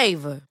 No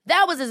flavor.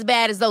 That was as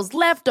bad as those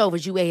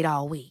leftovers you ate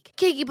all week.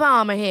 Keke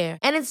Palmer here,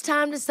 and it's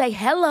time to say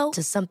hello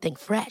to something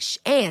fresh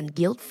and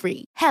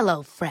guilt-free.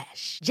 Hello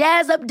Fresh.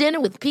 Jazz up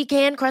dinner with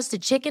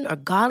pecan-crusted chicken or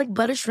garlic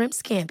butter shrimp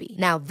scampi.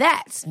 Now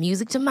that's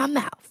music to my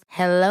mouth.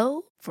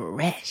 Hello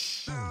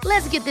Fresh.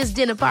 Let's get this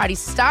dinner party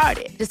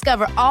started.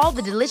 Discover all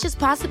the delicious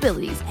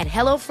possibilities at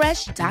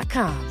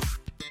hellofresh.com.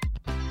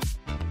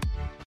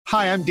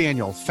 Hi, I'm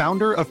Daniel,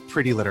 founder of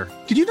Pretty Litter.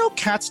 Did you know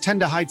cats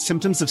tend to hide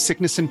symptoms of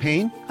sickness and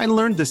pain? I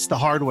learned this the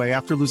hard way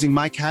after losing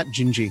my cat,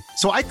 Gingy.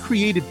 So I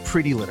created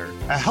Pretty Litter,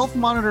 a health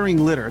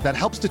monitoring litter that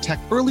helps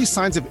detect early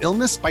signs of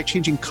illness by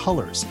changing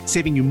colors,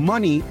 saving you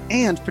money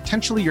and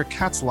potentially your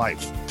cat's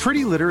life.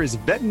 Pretty Litter is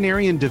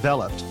veterinarian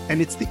developed, and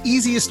it's the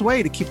easiest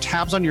way to keep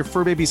tabs on your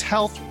fur baby's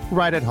health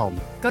right at home.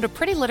 Go to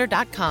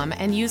prettylitter.com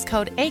and use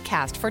code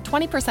ACAST for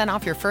 20%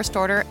 off your first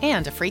order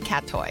and a free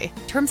cat toy.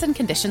 Terms and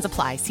conditions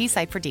apply. See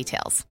site for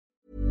details.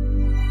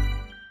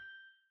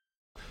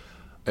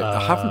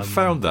 I haven't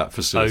found that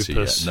facility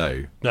Opus.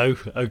 yet. No.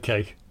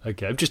 Okay. I'm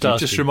just asking. asking. It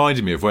just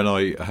reminded me of when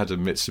I had a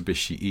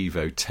Mitsubishi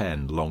Evo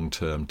 10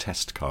 long-term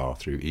test car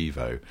through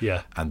Evo.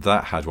 Yeah. And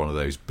that had one of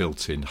those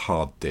built-in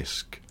hard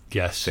disk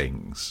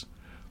things.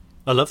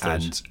 I love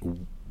those.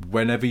 And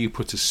whenever you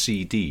put a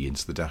CD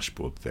into the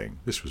dashboard thing,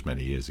 this was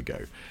many years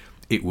ago,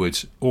 it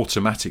would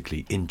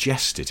automatically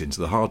ingest it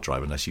into the hard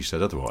drive unless you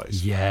said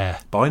otherwise.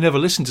 Yeah. But I never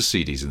listened to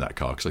CDs in that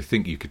car because I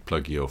think you could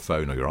plug your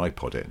phone or your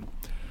iPod in.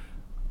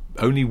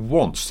 Only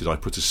once did I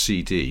put a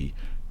CD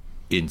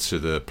into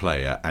the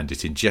player and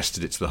it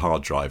ingested it to the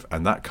hard drive,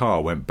 and that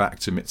car went back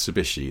to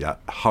Mitsubishi,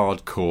 that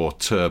hardcore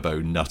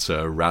turbo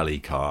nutter rally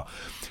car,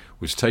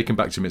 was taken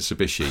back to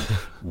Mitsubishi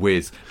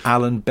with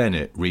Alan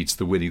Bennett reads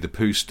the Winnie the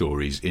Pooh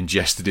stories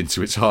ingested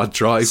into its hard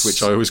drive,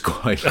 which I always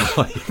quite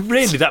like.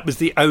 Really? That was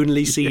the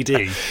only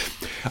CD?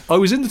 I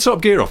was in the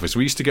Top Gear office.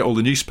 We used to get all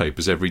the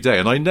newspapers every day,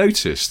 and I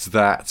noticed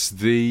that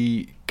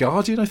the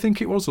Guardian, I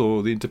think it was,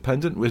 or the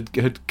Independent,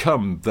 had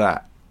come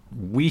that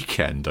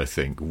weekend, I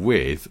think,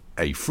 with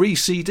a free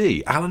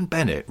CD. Alan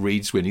Bennett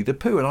reads Winnie the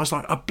Pooh, and I was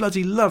like, I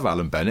bloody love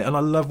Alan Bennett and I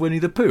love Winnie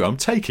the Pooh. I'm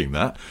taking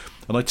that.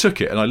 And I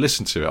took it and I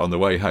listened to it on the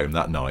way home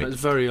that night.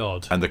 That's very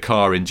odd. And the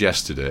car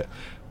ingested it.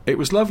 It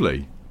was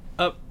lovely.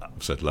 I've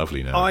said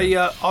lovely now.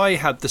 I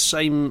had the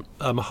same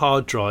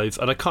hard drive,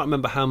 and I can't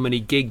remember how many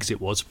gigs it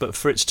was, but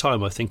for its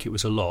time I think it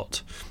was a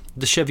lot.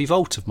 The Chevy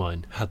Volt of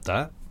mine had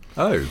that.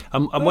 Oh.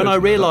 And when I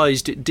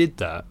realised it did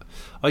that,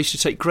 I used to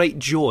take great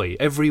joy.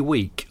 Every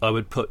week I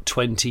would put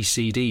 20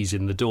 CDs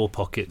in the door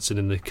pockets and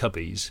in the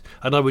cubbies,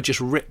 and I would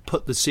just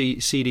put the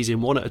CDs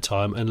in one at a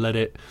time and let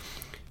it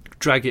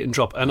drag it and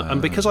drop.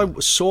 And because I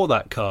saw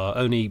that car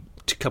only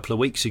a couple of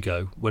weeks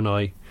ago when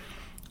I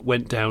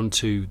went down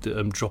to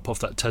drop off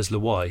that Tesla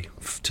Y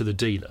to the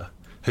dealer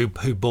who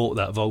bought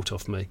that Volt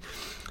off me,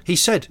 he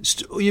said,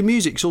 your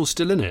music's all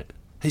still in it.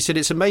 He said,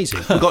 it's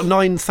amazing. We've got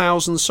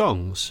 9,000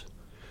 songs.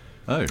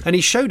 Oh. And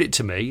he showed it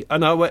to me,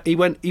 and he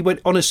went.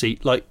 Honestly,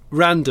 like,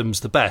 random's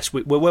the best.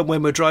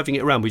 When we're driving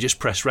it around, we just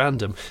press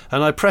random,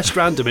 and I pressed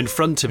random in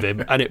front of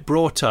him, and it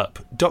brought up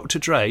Dr.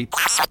 Dre,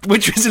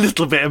 which was a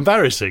little bit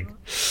embarrassing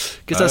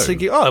because I was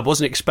thinking, I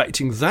wasn't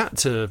expecting that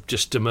to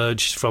just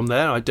emerge from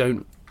there.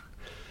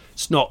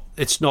 It's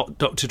not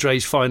Dr.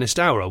 Dre's finest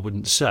hour, I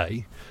wouldn't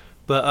say.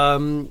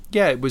 But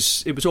it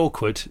was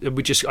awkward.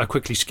 I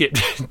quickly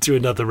skipped to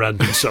another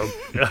random song,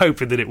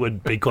 hoping that it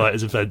wouldn't be quite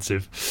as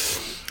offensive.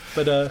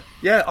 But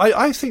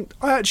I think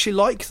I actually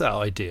like that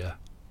idea.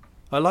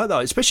 I like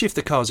that, especially if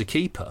the car's a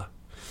keeper.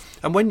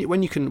 And when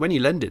you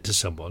lend it to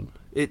someone,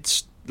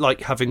 it's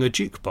like having a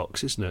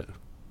jukebox, isn't it?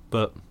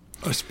 But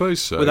I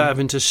suppose so. Without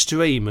having to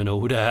stream and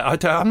all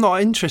that. I'm not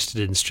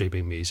interested in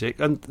streaming music,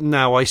 and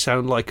now I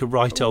sound like a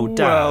right old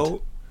dad.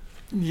 Well,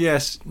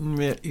 yes,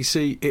 you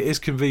see, it is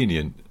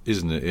convenient,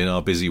 isn't it, in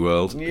our busy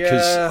world? Yeah.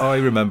 Because I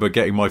remember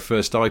getting my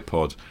first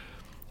iPod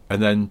and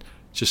then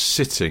just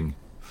sitting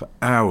for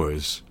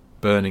hours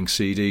burning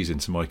CDs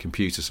into my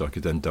computer so I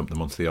could then dump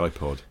them onto the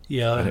iPod.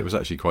 Yeah. And it was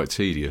actually quite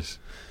tedious.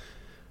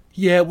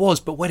 Yeah, it was,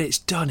 but when it's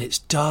done, it's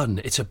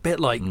done. It's a bit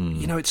like,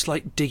 it's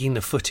like digging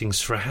the footings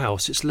for a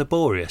house. It's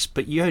laborious,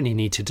 but you only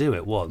need to do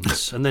it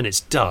once, and then it's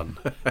done.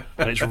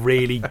 And it's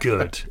really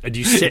good. And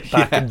you sit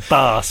back and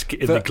bask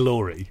in the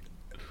glory.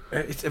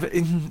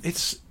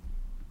 It's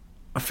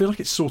I feel like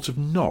it's sort of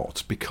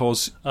not,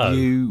 because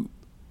you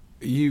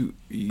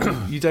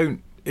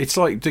don't. It's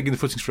like digging the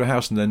footings for a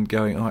house and then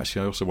going,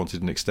 actually, I also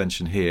wanted an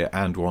extension here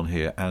and one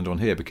here and one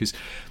here, because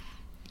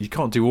you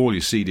can't do all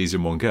your CDs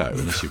in one go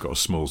unless you've got a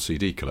small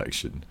CD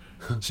collection.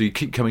 So you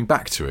keep coming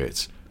back to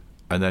it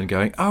and then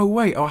going, oh,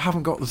 wait, I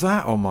haven't got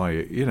that on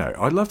my...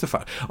 I love the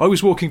fact... I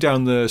was walking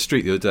down the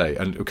street the other day,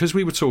 and because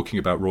we were talking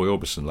about Roy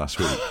Orbison last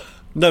week...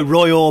 No,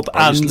 Roy Orb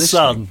and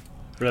Son.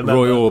 Remember?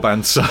 Roy Orb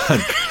and Son.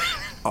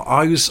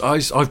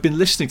 I've been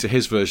listening to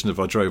his version of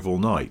I Drove All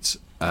Night...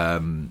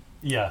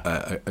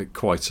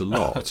 quite a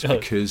lot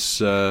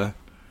because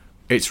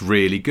it's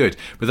really good.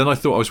 But then I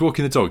thought, I was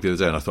walking the dog the other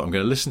day and I thought, I'm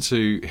going to listen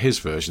to his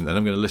version, then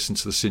I'm going to listen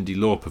to the Cyndi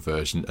Lauper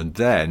version, and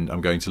then I'm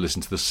going to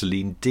listen to the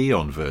Celine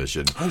Dion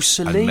version. Oh,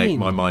 Celine. And make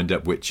my mind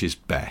up which is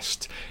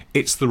best.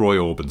 It's the Roy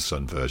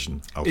Orbison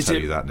version, I'll tell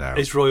you that now.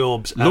 It's Roy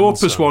Orb's and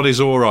Lauper's Son. one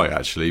is all right,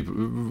 actually.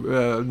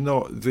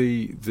 Not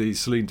the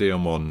Celine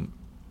Dion one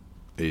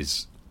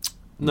is...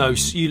 No,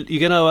 you're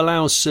going to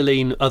allow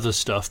Celine other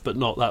stuff, but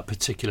not that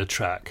particular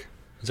track.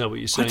 Is that what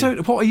you're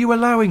saying? What are you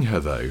allowing her,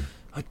 though?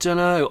 I don't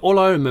know. All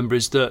I remember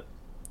is that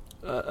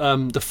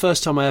the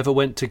first time I ever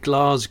went to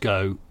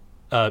Glasgow,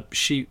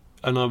 she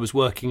and I was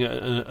working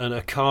at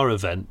a car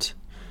event.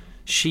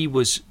 She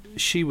was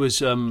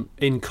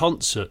in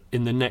concert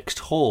in the next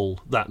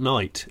hall that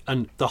night,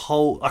 and the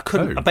whole... I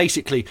couldn't...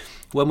 Basically,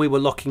 when we were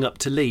locking up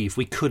to leave,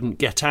 we couldn't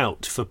get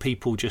out for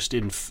people just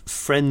in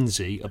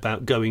frenzy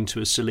about going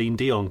to a Celine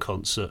Dion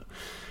concert.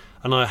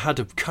 And I had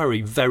a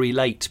curry very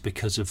late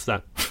because of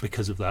that.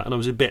 And I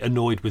was a bit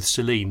annoyed with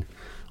Celine.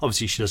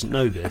 Obviously, she doesn't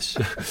know this,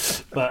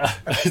 but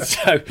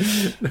so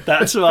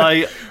that's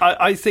why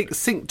I think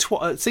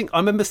I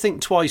remember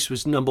Think Twice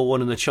was number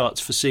one in the charts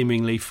for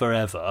seemingly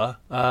forever.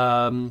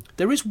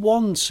 There is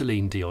one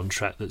Celine Dion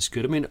track that's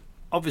good. I mean,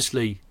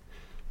 obviously,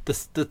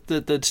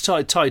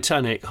 the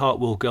Titanic Heart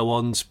Will Go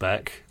On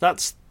spec.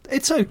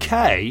 It's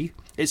okay.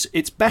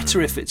 It's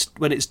better if it's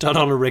when it's done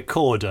on a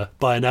recorder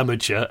by an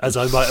amateur, as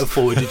I might have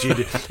forwarded you.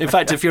 In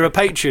fact, if you're a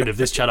patron of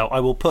this channel, I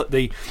will put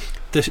the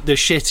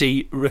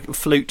shitty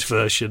flute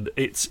version.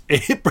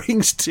 It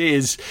brings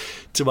tears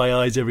to my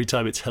eyes every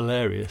time. It's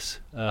hilarious.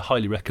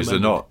 Highly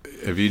recommend.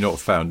 Have you not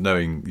found,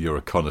 knowing you're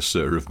a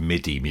connoisseur of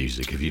MIDI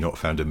music, have you not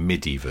found a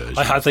MIDI version?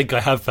 I think I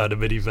have found a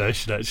MIDI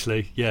version,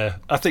 actually. Yeah,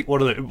 I think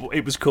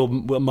it was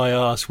called "My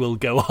Arse Will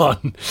Go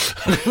On."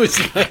 It was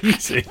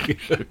amazing.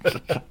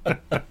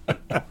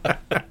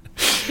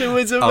 It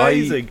was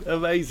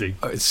amazing.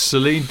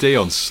 Celine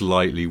Dion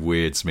slightly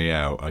weirds me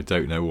out. I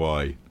don't know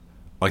why.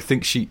 I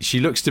think she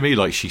looks to me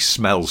like she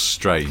smells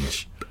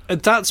strange.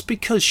 And that's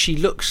because she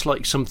looks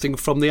like something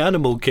from the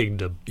animal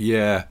kingdom.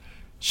 Yeah.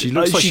 She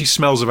looks like she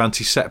smells of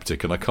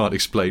antiseptic, and I can't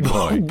explain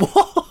why.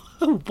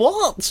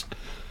 What?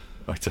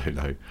 I don't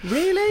know.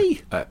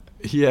 Really?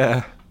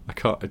 Yeah. I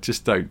can't. I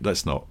just don't.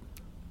 Let's not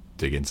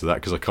dig into that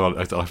because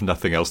I have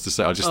nothing else to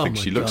say. I just think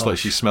she looks like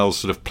she smells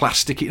sort of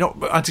plasticky.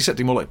 Not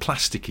antiseptic, more like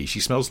plasticky. She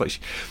smells like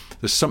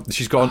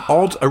she's got an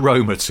odd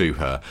aroma to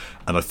her,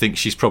 and I think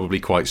she's probably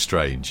quite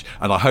strange.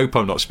 And I hope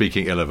I'm not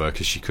speaking ill of her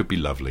because she could be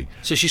lovely.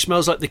 So she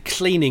smells like the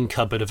cleaning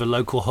cupboard of a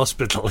local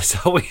hospital. Is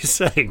that what you're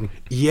saying?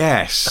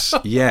 Yes.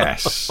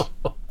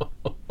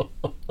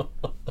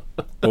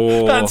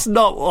 Or that's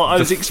not what I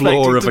was expecting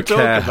the floor of to a talk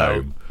care about.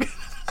 home.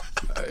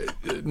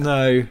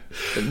 No,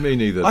 me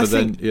neither. But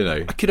then,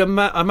 I could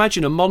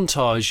imagine a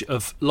montage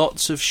of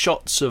lots of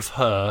shots of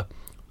her,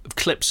 of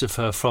clips of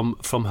her from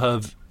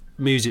her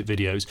music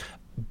videos,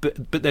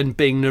 but then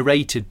being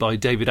narrated by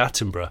David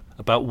Attenborough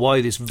about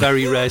why this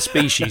very rare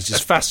species is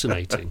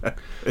fascinating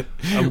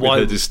and why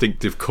with her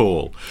distinctive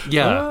call.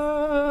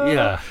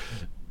 Yeah.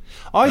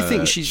 I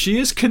think she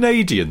is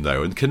Canadian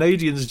though, and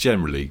Canadians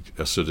generally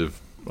are sort of,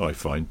 I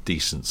find,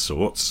 decent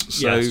sorts.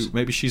 So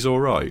maybe she's all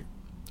right.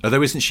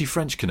 Although, isn't she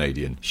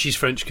French-Canadian? She's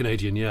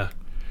French-Canadian, yeah.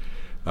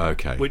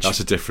 Okay, that's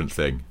a different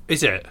thing.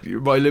 Is it?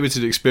 My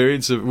limited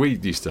experience of... We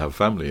used to have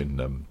family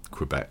in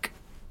Quebec.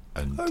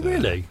 And, oh,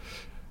 really?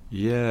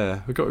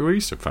 Yeah. We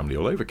used to have family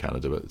all over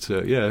Canada, but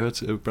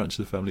a branch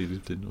of the family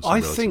lived in... Some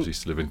relatives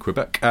used to live in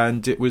Quebec,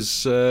 and it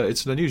was...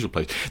 it's an unusual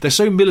place. They're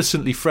so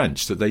militantly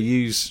French that they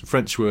use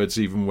French words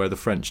even where the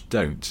French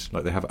don't.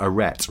 Like they have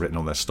arrête written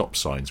on their stop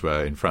signs,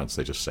 where in France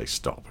they just say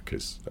stop,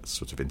 because that's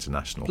sort of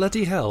international.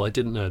 Bloody hell, I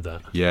didn't know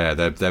that. Yeah,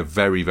 they're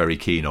very, very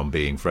keen on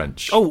being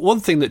French. Oh,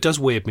 one thing that does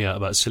weird me out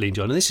about Celine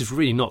Dion, and this is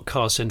really not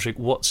car-centric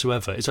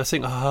whatsoever, is I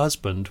think her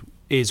husband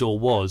is or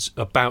was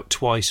about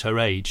twice her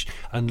age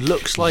and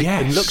looks like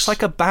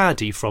a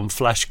baddie from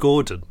Flash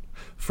Gordon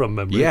from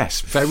memory. Yes,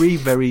 very,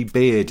 very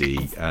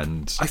beardy,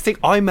 and I think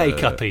eye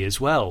makeup-y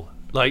as well.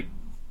 Like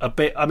a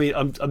bit. I mean,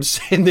 I'm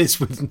saying this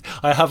with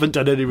I haven't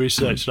done any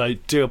research, and I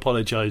do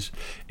apologise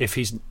if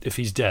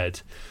he's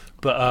dead.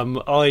 But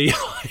I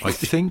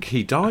think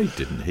he died,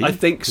 didn't he? I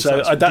think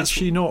so. Did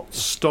she not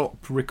stop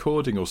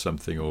recording or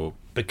something, or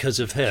because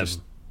of him?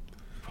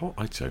 What?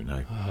 I don't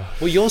know.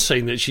 Well, you're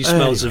saying that she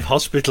smells of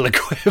hospital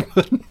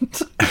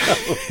equipment.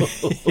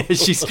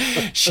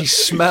 She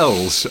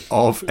smells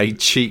of a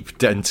cheap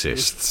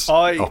dentist's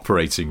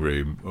operating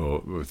room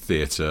or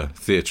theatre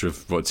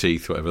of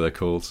teeth, whatever they're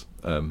called.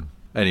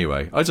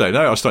 Anyway, I don't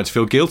know. I'm starting to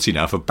feel guilty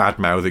now for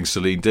bad-mouthing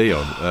Celine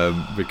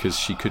Dion because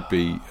she could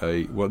be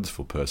a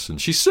wonderful person.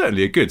 She's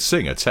certainly a good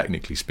singer,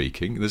 technically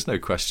speaking. There's no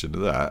question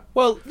of that.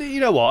 Well, you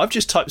know what? I've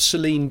just typed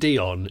Celine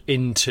Dion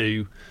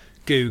into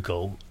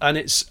Google, and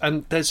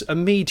there's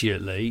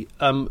immediately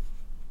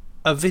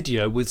a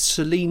video with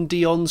Celine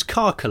Dion's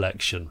car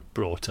collection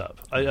brought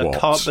up. I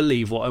can't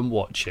believe what I'm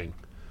watching.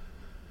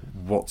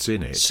 What's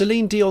in it?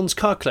 Celine Dion's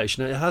car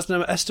collection. It has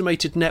an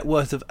estimated net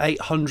worth of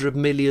 $800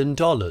 million.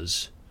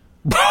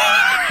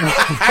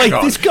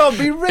 Wait, this can't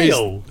be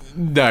real.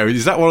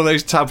 Is that one of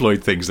those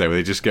tabloid things though, where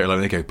they just go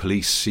like, they go,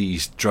 police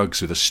seized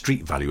drugs with a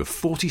street value of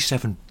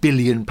 £47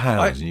 billion,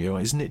 and you go,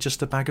 isn't it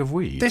just a bag of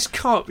weed? This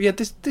can't. Yeah,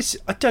 this.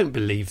 I don't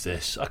believe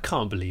this. I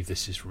can't believe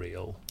this is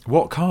real.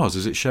 What cars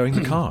is it showing?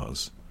 The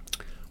cars?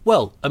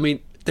 Well, I mean,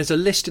 there's a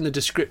list in the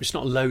description. It's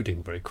not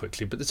loading very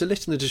quickly, but there's a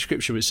list in the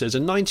description which says a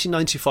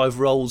 1995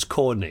 Rolls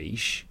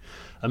Corniche,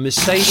 a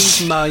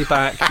Mercedes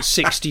Maybach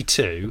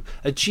 62,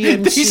 a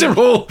GMC. These are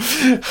all a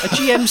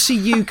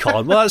GMC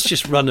Yukon. Well, that's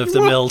just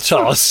run-of-the-mill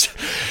toss.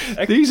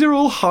 These are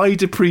all high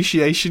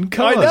depreciation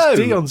cars. I know.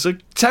 Dion's a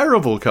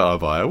terrible car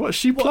buyer. What's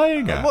she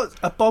playing at?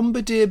 A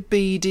Bombardier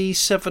BD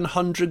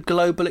 700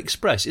 Global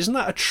Express. Isn't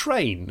that a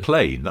train?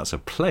 Plane. That's a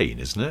plane,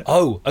 isn't it?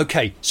 Oh,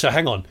 okay. So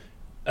hang on.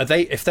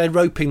 If they're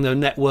roping the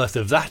net worth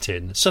of that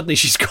in, suddenly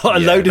she's got a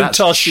load of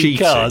Toschi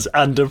cars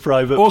and a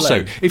private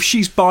also, plane. If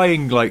she's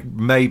buying like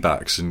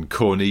Maybachs and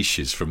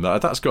Corniches from that,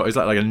 is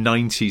that like a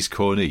 90s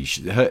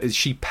Corniche?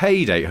 She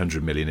paid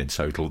 $800 million in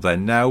total. They're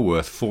now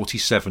worth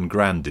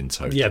 $47,000 in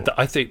total. Yeah,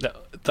 I think that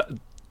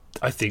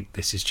I think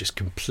this is just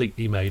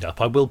completely made up.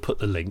 I will put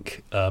the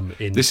link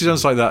in. This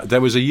sounds like that.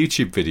 There was a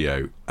YouTube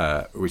video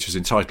which was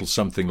entitled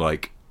something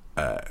like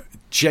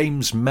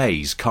James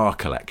May's car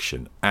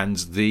collection, and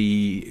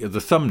the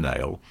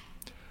thumbnail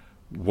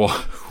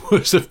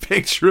was a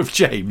picture of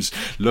James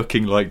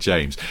looking like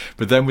James,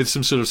 but then with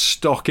some sort of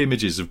stock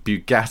images of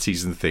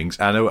Bugattis and things,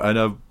 and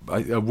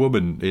a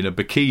woman in a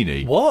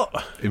bikini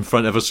in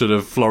front of a sort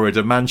of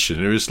Florida mansion.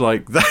 And it was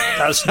like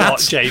that's not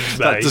James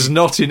May. That does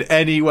not in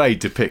any way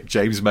depict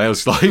James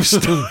May's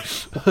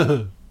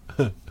lifestyle.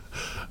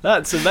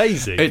 That's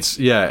amazing. It's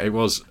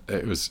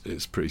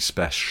pretty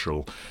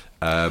special.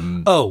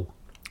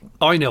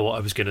 I know what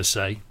I was going to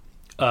say.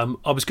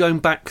 I was going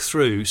back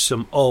through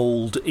some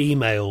old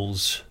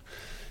emails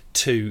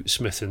to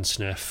Smith and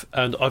Sniff,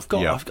 and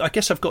I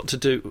guess I've got to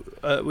do.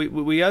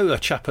 We owe a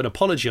chap an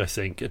apology. I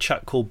think a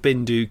chap called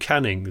Bindu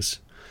Cannings,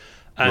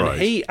 and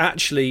he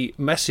actually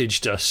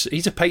messaged us.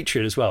 He's a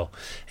Patreon as well.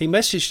 He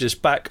messaged us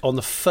back on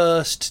the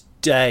first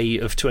day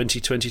of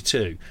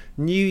 2022,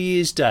 New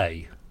Year's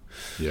Day.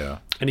 Yeah,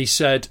 and he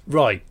said,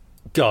 "Right,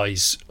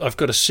 guys, I've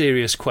got a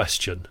serious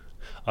question.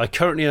 I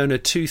currently own a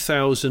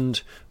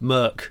 2000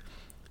 Merc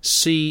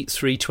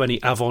C320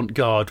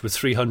 Avant-Garde with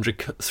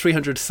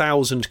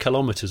 300,000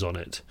 kilometres on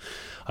it.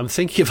 I'm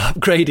thinking of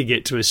upgrading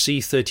it to a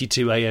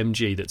C32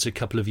 AMG that's a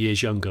couple of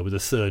years younger with a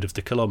third of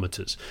the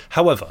kilometres.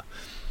 However,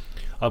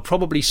 I'll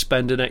probably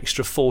spend an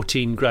extra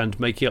 14 grand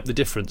making up the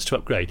difference to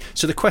upgrade.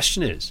 So the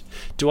question is,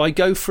 do I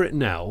go for it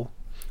now,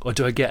 or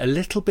do I get a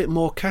little bit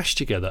more cash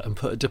together and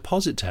put a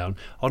deposit down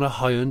on a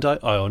Hyundai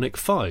Ioniq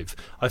 5?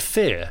 I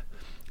fear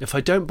if I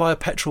don't buy a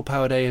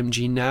petrol-powered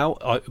AMG now,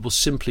 it will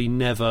simply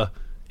never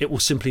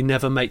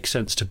make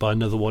sense to buy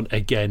another one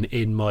again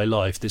in my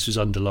life." This was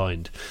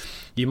underlined.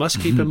 You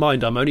must keep in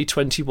mind I'm only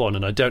 21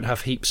 and I don't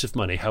have heaps of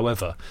money.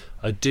 However,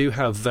 I do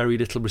have very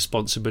little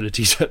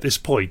responsibilities at this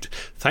point.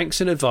 Thanks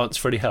in advance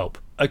for any help.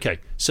 Okay,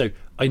 so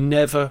I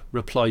never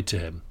replied to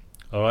him.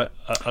 All right,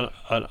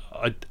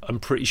 I'm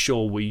pretty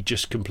sure we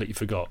just completely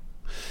forgot.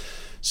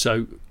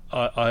 So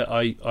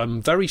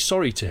I'm very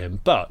sorry to him,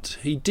 but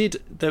he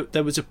did.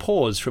 There was a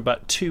pause for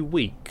about 2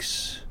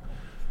 weeks.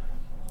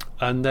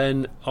 And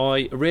then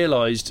I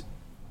realised,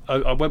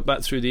 I went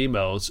back through the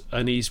emails,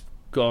 and he's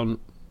gone,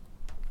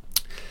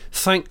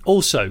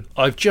 also,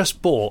 I've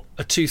just bought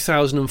a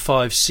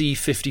 2005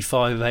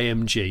 C55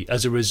 AMG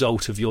as a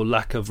result of your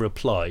lack of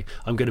reply.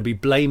 I'm going to be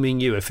blaming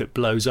you if it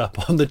blows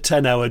up on the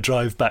 10-hour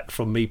drive back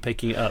from me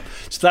picking it up.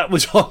 So that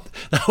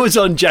was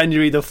on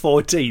January the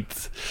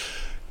 14th.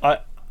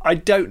 I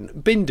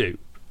don't, Bindu.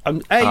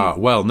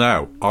 Well,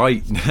 now,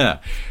 I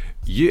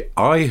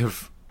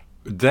have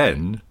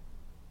then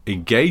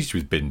engaged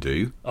with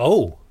Bindu.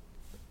 Oh.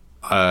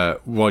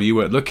 While you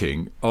weren't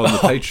looking on the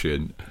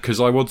Patreon, because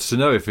I wanted to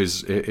know if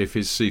his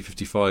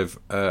C55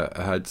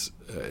 had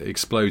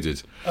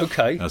exploded.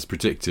 Okay. As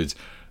predicted.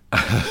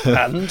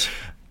 And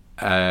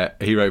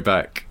he wrote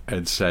back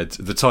and said,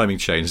 "The timing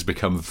chain has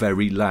become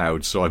very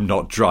loud, so I'm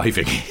not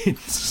driving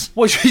it."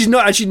 Well, he's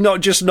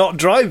not just not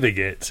driving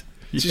it.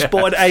 He's just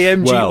bought an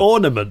AMG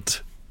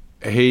ornament.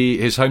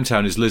 His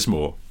hometown is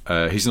Lismore.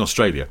 He's in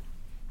Australia,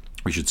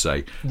 we should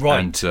say.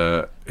 Right.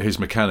 And his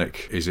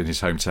mechanic is in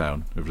his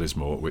hometown of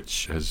Lismore,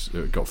 which has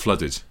got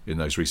flooded in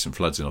those recent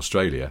floods in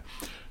Australia.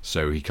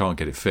 So he can't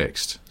get it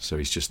fixed. So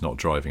he's just not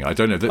driving. I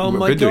don't know.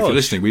 Bindu, if you're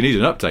listening, we need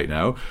an update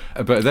now.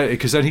 But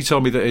because then he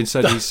told me that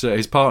instead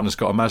his partner's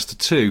got a Mazda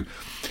 2,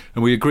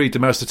 and we agreed the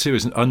Mazda 2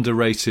 is an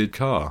underrated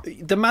car.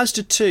 The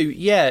Mazda 2,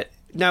 yeah.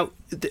 Now,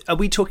 are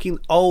we talking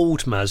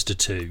old Mazda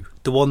 2?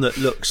 The one that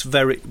looks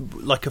very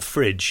like a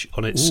fridge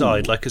on its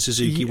side, like a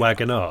Suzuki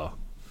Wagon-R?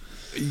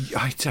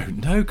 I don't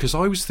know, because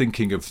I was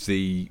thinking of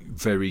the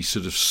very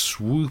sort of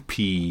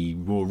swoopy,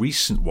 more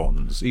recent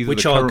ones, either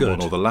which the current are good.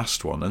 one or the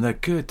last one, and they're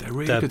good. They're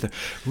really good. They're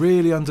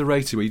really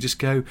underrated. Where you just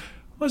go,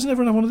 "Why hasn't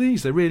everyone had one of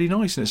these?" They're really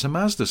nice, and it's a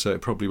Mazda, so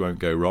it probably won't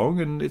go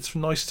wrong, and it's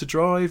nice to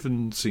drive,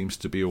 and seems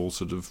to be all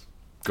sort of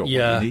got what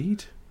you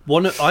need.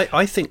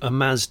 I think a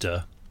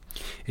Mazda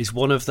is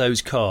one of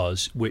those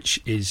cars which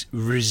is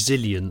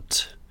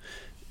resilient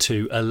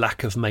to a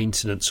lack of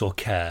maintenance or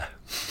care.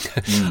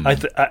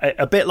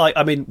 A bit like,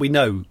 I mean, we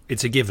know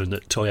it's a given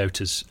that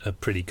Toyotas are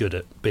pretty good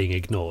at being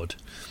ignored,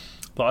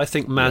 but I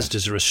think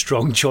Mazdas are a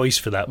strong choice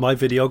for that. My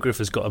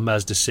videographer's got a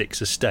Mazda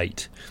 6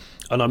 Estate,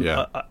 and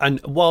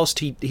and whilst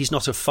he's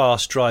not a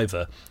fast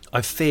driver,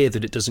 I fear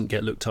that it doesn't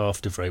get looked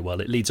after very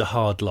well. It leads a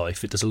hard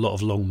life. It does a lot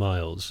of long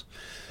miles,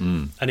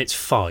 and it's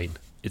fine.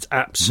 It's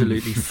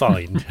absolutely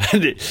fine,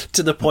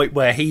 to the point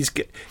where he's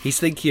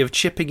thinking of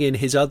chipping in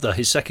his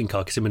second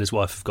car, because him and his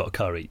wife have got a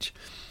car each.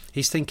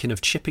 He's thinking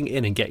of chipping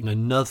in and getting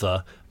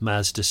another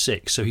Mazda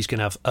 6, so he's going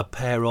to have a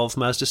pair of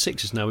Mazda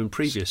 6s. Now, in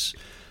previous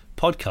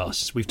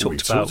podcasts, we've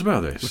talked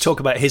about this. We talk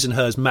about his and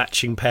hers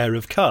matching pair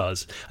of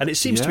cars, and it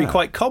seems to be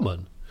quite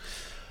common.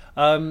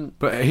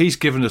 But he's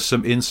given us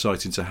some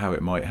insight into how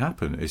it might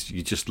happen. Is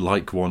you just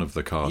like one of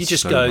the cars, you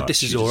just so go, much,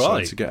 "This is you all decide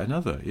right." To get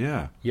another,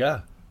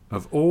 yeah.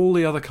 Of all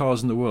the other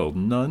cars in the world,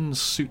 none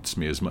suits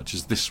me as much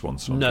as this one,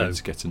 so I'm going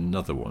to get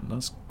another one.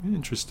 That's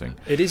interesting.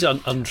 It is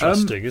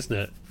interesting, isn't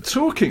it?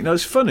 Now,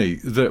 it's funny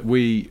that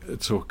we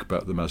talk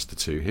about the Mazda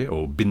 2 here,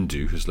 or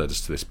Bindu has led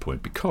us to this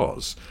point,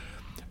 because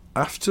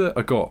after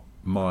I got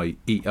my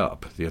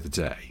E-Up the other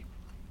day,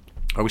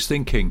 I was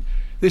thinking,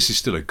 this is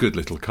still a good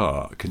little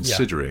car,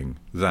 considering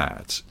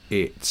that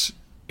it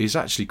is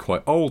actually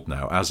quite old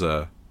now as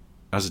a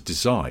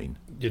design.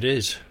 It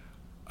is.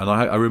 And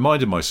I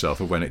reminded myself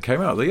of when it came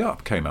out. The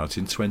Up came out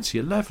in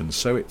 2011,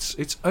 so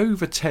it's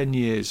over 10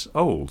 years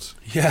old.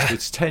 Yeah,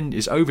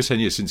 it's over 10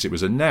 years since it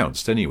was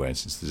announced anyway, and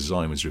since the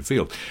design was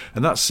revealed.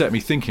 And that set me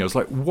thinking. I was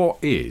like, what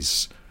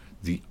is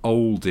the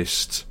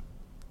oldest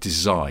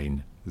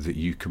design that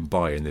you can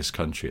buy in this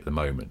country at the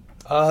moment.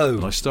 Oh,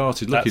 and I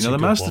started looking. Now, the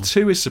Mazda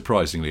 2 is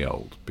surprisingly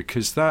old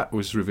because that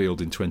was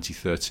revealed in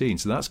 2013,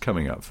 so that's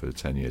coming up for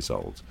 10 years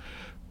old.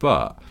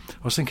 But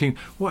I was thinking,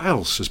 what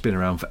else has been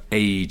around for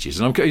ages?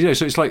 And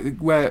so it's like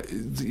where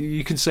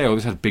you can say,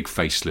 this had big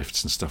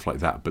facelifts and stuff like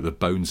that, but the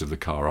bones of the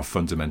car are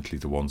fundamentally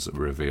the ones that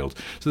were revealed.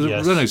 So the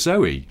Renault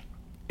Zoe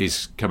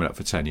is coming up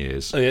for 10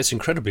 years. Oh, yeah, it's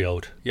incredibly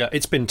old. Yeah,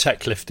 it's been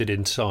tech lifted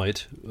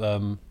inside.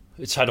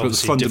 It's had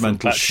obviously the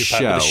different fundamental battery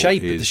pack, but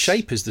the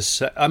shape is the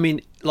same. I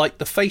mean, like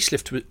the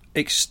facelift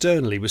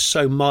externally was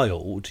so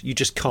mild, you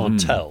just can't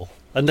tell.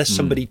 Unless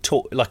somebody,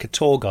 like a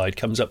tour guide,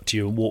 comes up to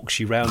you and walks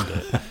you round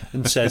it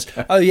and says,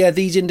 oh, yeah,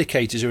 these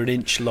indicators are an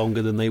inch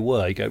longer than they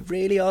were. You go,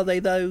 really, are they,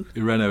 though?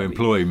 Renault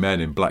employ men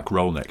in black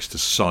Rollnecks to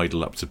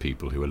sidle up to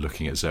people who are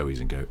looking at Zoes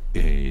and go,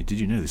 hey, did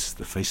you know this is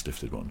the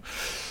facelifted one?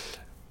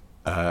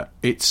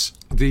 It's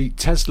the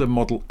Tesla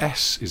Model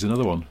S is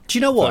another one. Do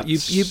you know what?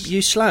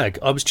 You slag.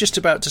 I was just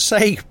about to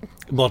say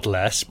Model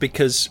S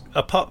because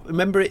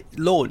remember it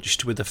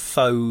launched with a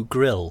faux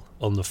grille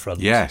on the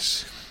front.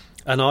 Yes.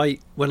 And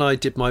when I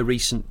did my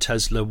recent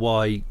Tesla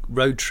Y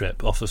road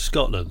trip off of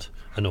Scotland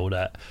and all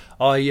that,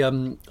 I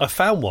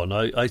found one.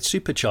 I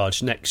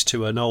supercharged next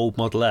to an old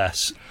Model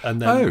S,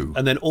 and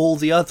then all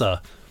the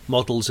other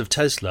models of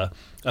Tesla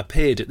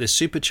appeared at this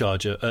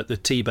supercharger at the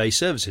T-Bay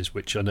services,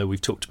 which I know we've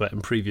talked about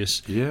in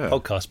previous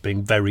podcasts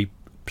being very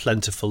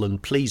plentiful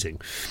and pleasing.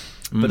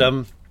 But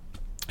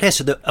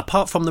so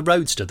apart from the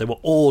Roadster, there were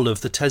all of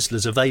the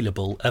Teslas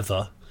available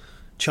ever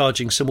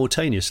charging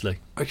simultaneously.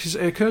 Because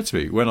it occurred to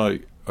me when I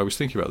was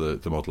thinking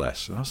about the Model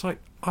S, and I was like,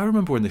 I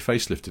remember when they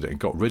facelifted it and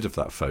got rid of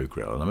that faux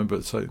grille, and I remember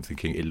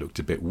thinking it looked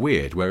a bit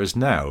weird, whereas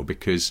now,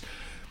 because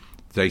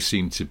they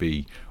seem to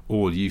be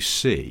all you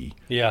see,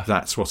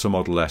 that's what a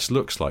Model S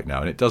looks like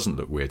now, and it doesn't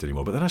look weird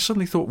anymore. But then I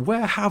suddenly thought,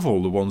 where have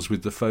all the ones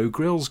with the faux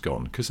grilles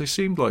gone? Because they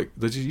seemed like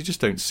you just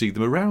don't see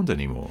them around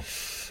anymore.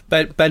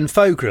 Ben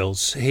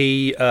Fogrils,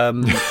 he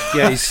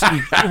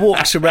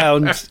walks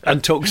around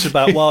and talks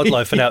about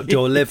wildlife and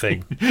outdoor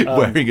living,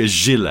 wearing a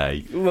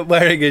gilet.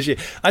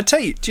 I tell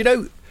you, do you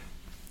know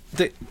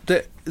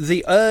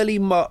the early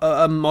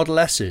Model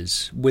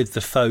S's with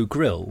the faux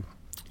grille?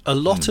 A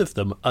lot of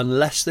them,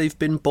 unless they've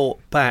been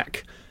bought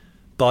back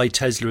by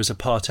Tesla as a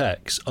Part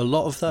X, a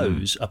lot of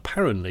those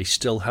apparently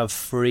still have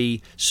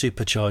free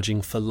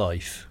supercharging for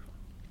life.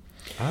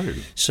 Oh,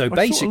 so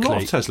basically, a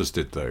lot of Teslas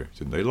did though,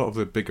 didn't they? A lot of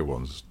the bigger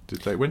ones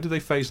did they? When did they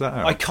phase that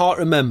out? I can't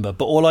remember,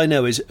 but all I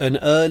know is an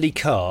early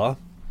car,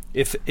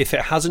 if it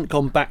hasn't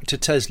gone back to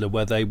Tesla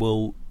where they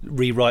will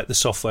rewrite the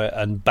software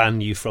and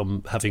ban you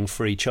from having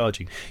free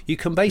charging, you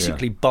can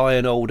basically buy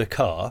an older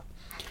car,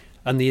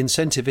 and the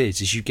incentive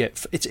is you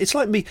get it's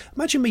like me.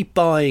 Imagine me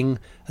buying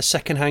a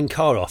second-hand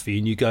car off you,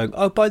 and you going,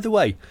 oh, by the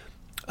way,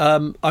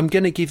 I'm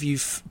going to give you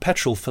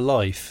petrol for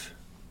life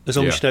as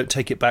long as you don't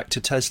take it back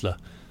to Tesla.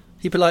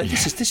 You'd be like,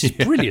 this is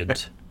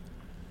brilliant.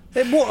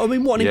 What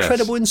an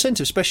incredible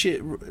incentive, especially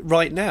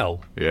right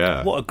now.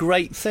 Yeah. What a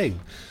great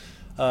thing.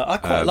 I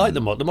quite like the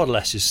Model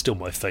S is still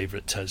my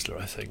favourite Tesla,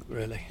 I think,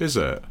 really. Is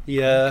it?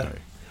 Yeah. Okay.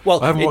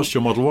 Well, I haven't watched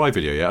your Model Y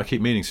video yet. I keep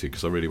meaning to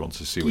because I really want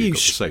to see what you've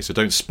got to say, so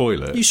don't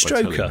spoil it. You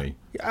stroker. By telling me.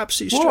 You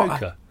absolute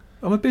stroker.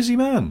 I'm a busy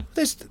man.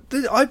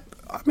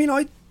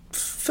 I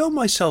filmed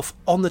myself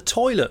on the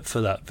toilet for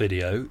that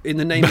video in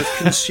the name of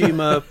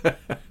consumer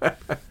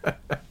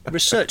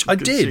research. I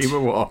did.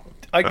 Consumer what?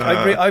 I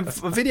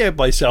videoed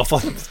myself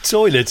on the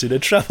toilet in a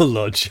travel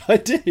lodge. I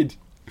did.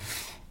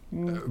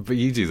 But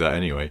you do that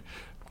anyway,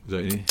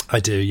 don't you?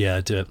 I do, yeah.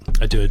 I do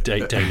it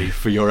daily.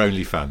 For your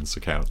OnlyFans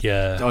account.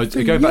 Yeah.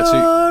 Going back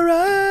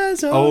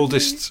to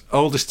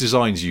oldest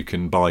designs you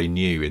can buy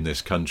new in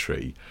this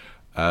country,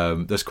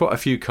 there's quite a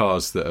few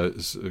cars that are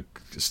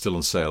still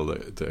on sale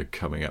that are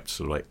coming up to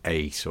sort of like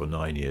 8 or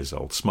 9 years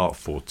old. Smart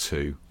Ford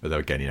 2, although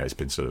again, it's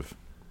been sort of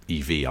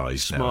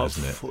EVized now,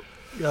 hasn't it?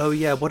 Oh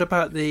yeah, what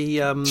about the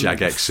Jag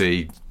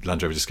XE,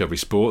 Land Rover Discovery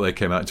Sport? They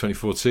came out in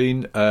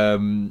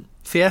 2014.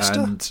 Fiesta?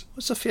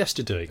 What's the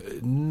Fiesta doing?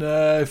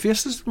 No,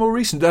 Fiesta's more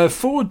recent.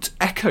 Ford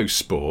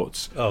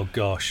EcoSport. Oh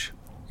gosh,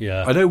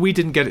 yeah. I know we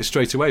didn't get it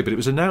straight away, but it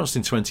was announced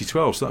in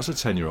 2012, so that's a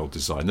 10-year-old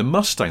design.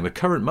 The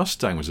current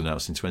Mustang, was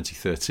announced in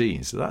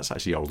 2013, so that's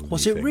actually older.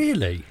 Was it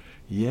really?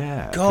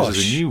 Yeah. Gosh,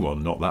 there's a new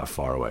one not that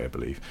far away, I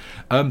believe.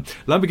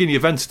 Lamborghini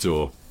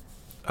Aventador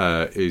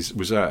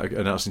was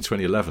announced in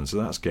 2011, so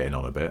that's getting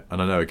on a bit,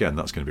 and I know again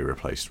that's going to be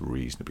replaced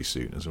reasonably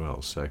soon as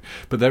well. So,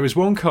 but there is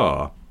one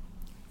car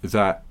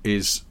that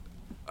is,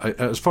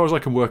 as far as I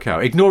can work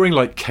out, ignoring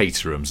like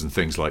Caterhams and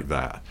things like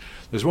that,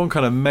 there's one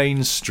kind of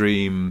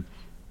mainstream,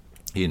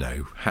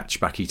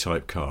 hatchbacky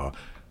type car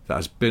that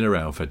has been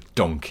around for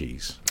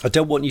donkeys. I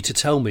don't want you to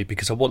tell me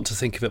because I want to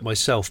think of it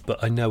myself,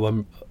 but I know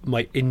I'm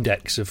going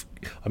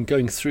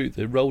through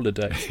the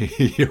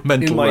Rolodex. Your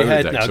mental in my Rolodex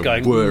head now,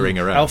 going whirring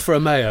around. Alfa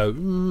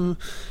Romeo.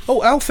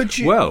 Alfa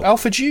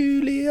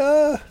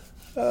Giulia.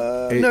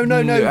 No,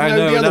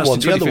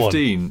 the other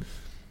one.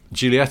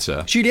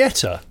 Giulietta.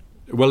 Giulietta.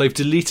 Well, they've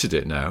deleted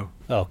it now.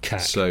 Oh, cack.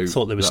 So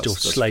Thought they were still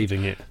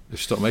slaving it.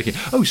 They've stopped making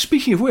it. Oh,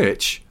 speaking of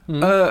which,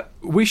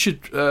 we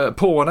should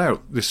pour one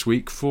out this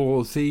week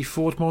for the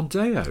Ford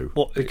Mondeo.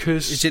 What,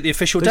 because is it the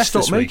official they death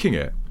stopped this week? making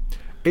it.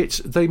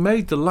 They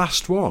made the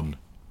last one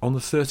on the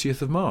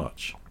 30th of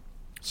March.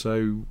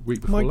 So,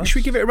 week before last. Should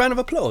we give it a round of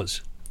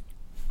applause?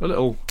 A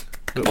little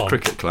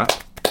cricket clap.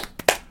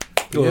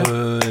 Yeah.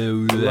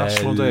 The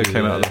last Mondeo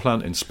came out of the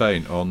plant in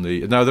Spain on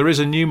the. Now there is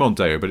a new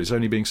Mondeo, but it's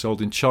only being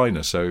sold in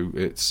China, so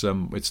it's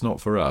not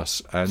for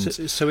us. And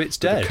so it's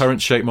dead. The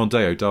current shape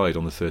Mondeo died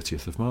on the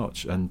 30th of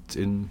March, and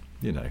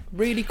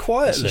really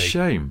quietly. It's a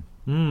shame.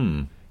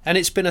 And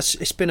it's been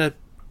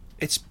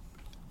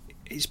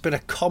a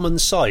common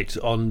sight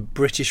on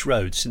British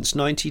roads since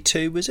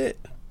 '92. Was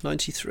it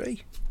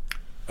 93?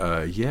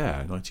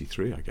 Yeah,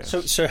 93, I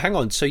guess. So hang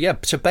on. So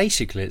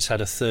basically, it's had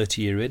a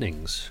 30-year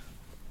innings.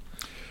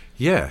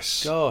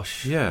 Yes.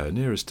 Gosh. Yeah,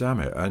 near as damn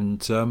it. And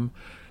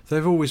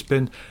they've always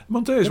been.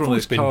 Mondeo's one of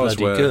those been cars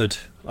bloody where good.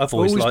 I've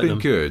always liked been them.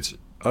 good.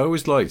 I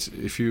always liked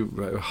if you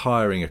were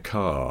hiring a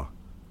car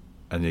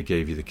and they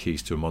gave you the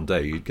keys to a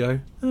Mondeo, you'd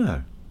go,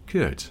 oh,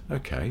 good,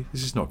 okay,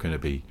 this is not going to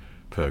be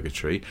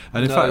purgatory.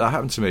 And in fact, that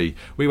happened to me.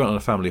 We went on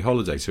a family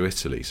holiday to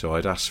Italy, so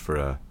I'd asked for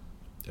a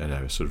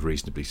sort of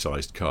reasonably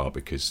sized car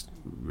because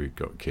we've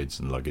got kids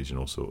and luggage and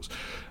all sorts.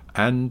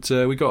 And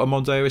we got a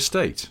Mondeo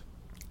Estate.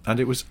 And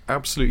it was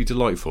absolutely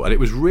delightful. And it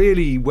was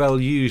really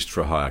well used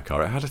for a hire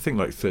car. It had, I think,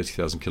 like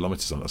 30,000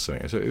 kilometres on it or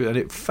something. And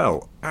it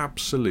felt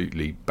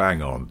absolutely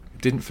bang on.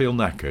 It didn't feel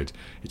knackered.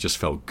 It just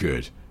felt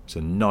good. It's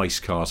a nice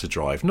car to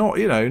drive.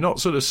 Not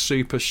sort of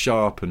super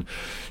sharp and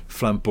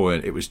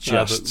flamboyant. It was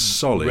just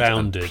solid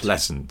rounded. And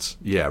pleasant.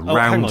 Yeah,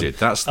 rounded.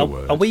 That's the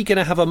word. Are we going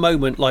to have a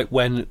moment like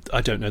when, I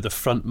don't know, the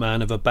front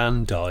man of a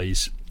band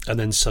dies and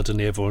then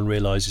suddenly everyone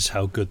realises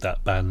how good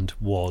that band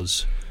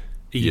was,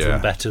 even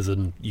better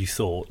than you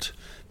thought?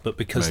 But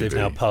because they've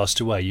now passed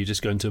away, you're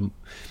just going to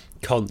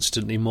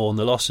constantly mourn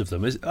the loss of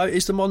them. Is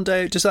the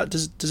Mondeo, does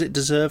it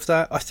deserve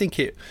that? I think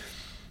in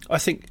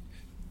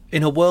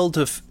a world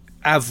of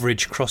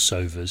average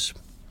crossovers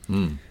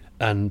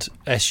and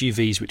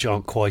SUVs which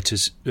aren't quite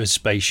as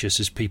spacious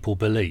as people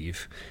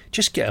believe,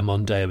 just get a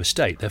Mondeo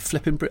Estate. They're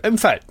flipping. In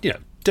fact,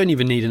 don't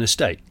even need an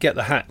Estate. Get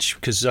the hatch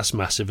because that's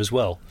massive as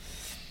well.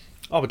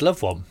 I would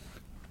love one.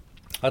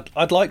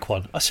 I'd like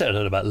one. I said I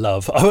don't know about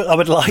love. I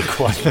would like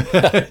one.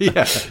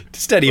 Yeah.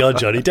 Steady on,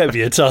 Johnny. Don't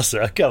be a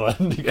tosser. Come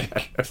on.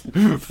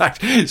 In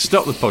fact,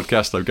 stop the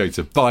podcast. I'm going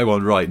to buy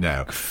one right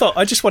now.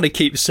 I just want to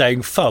keep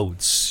saying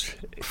folds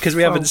because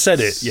we haven't said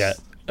it yet,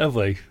 have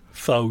we?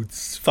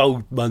 Folds.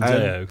 Fold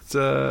Mondeo.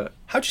 And,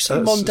 how do you say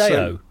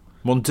Mondeo?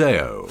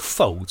 Mondeo.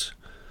 Fold.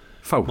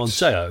 Folds.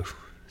 Mondeo.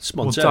 It's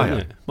Mondeo, isn't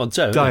it?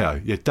 Mondeo.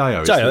 Deo. Yeah,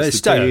 Deo. It's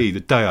the Deo. D-E, the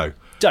Deo.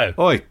 Deo.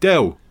 Oi,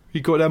 Deo.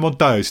 You got that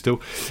Mondeo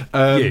still.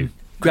 You.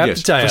 Grab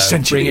the Deo,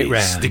 bring it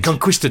round. The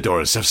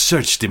conquistadors have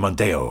searched the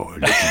Mondeo,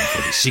 looking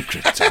for the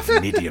secret of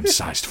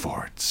medium-sized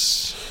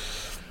Fords.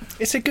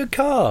 It's a good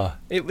car.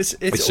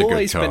 It's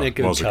always been a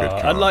good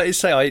car. I'd like to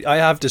say I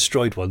have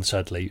destroyed one,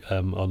 sadly,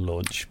 on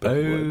launch. But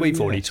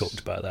we've already talked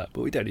about that.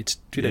 But we don't need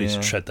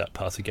to tread that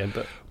path again.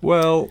 But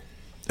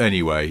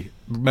anyway,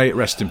 may it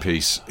rest in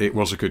peace. It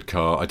was a good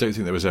car. I don't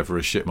think there was ever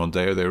a shit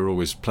Mondeo. They were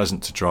always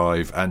pleasant to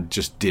drive and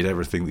just did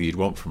everything that you'd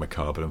want from a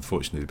car. But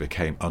unfortunately, they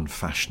became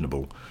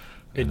unfashionable.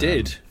 It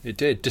did,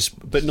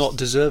 but not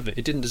deserve it.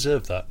 It didn't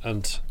deserve that.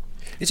 And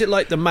is it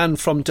like the man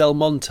from Del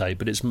Monte,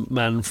 but it's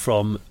man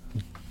from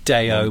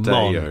Deo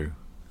Mon?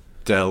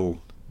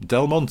 Del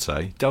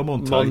Monte?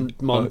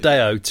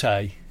 Mondeo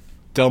Te.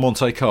 Del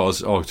Monte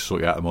cars. Oh, to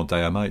sort you out a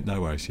Mondeo, mate.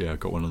 No worries. Yeah, I've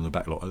got one on the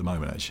back lot at the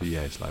moment, actually.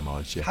 Yeah, it's low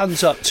mileage. Yeah.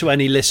 Hands up to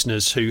any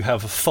listeners who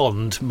have a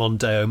fond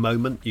Mondeo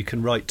moment. You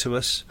can write to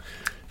us.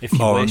 If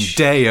you wish.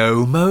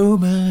 Mondeo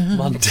moment.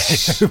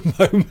 Mondeo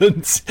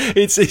moment.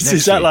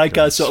 Is that like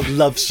a sort of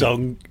love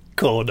song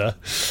corner?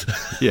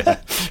 Yeah.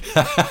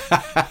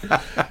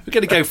 We're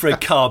going to go for a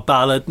car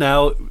ballad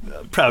now,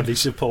 proudly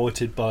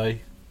supported by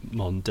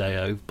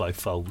Mondeo by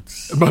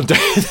Folds.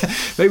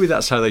 Mondeo. Maybe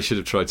that's how they should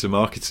have tried to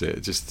market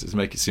it, just to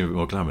make it seem a bit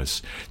more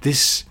glamorous.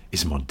 This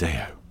is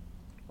Mondeo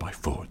by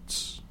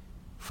Fords.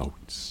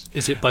 Folds.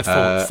 Is it by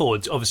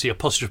Fords? Obviously,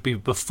 apostrophe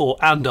before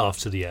and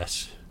after the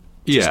S.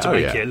 Just to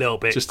make it a little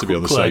bit just to be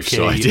on the safe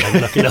side,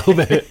 and look a little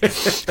bit.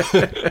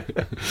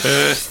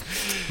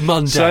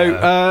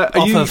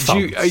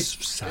 Mondeo.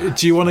 So,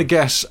 do you want to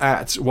guess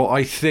at what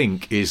I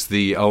think is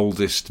the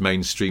oldest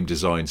mainstream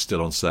design still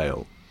on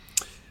sale?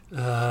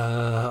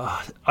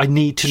 I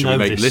need to know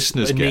this.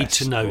 Listeners I need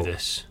to know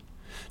this.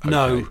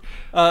 No.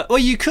 Well,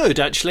 you could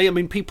actually. I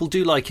mean, people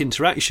do like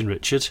interaction,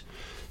 Richard.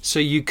 So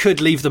you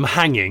could leave them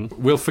hanging.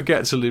 We'll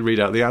forget to read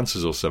out the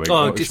answers or something.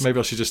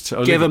 Maybe I should just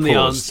give them the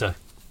answer.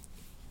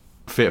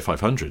 Fiat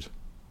 500.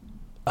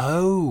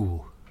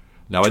 Oh.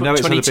 Now, I know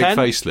it's had a big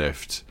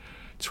facelift.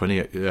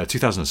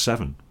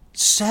 2007.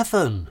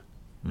 7?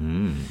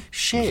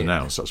 Shit. It was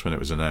announced. That's when it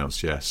was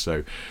announced, yes.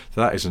 So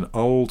that is an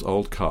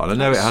old car. And I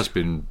know it has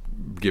been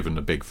given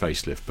a big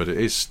facelift, but it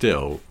is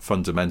still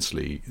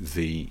fundamentally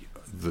the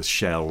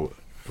shell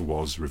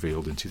was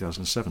revealed in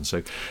 2007.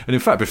 So, and in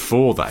fact,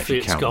 before that, if you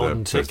It's count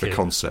golden the ticket.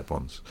 concept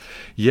ones,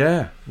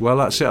 yeah, well,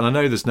 that's it. And I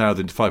know there's now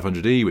the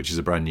 500e, which is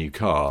a brand new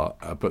car,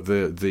 but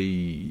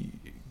the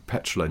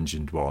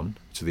petrol-engined one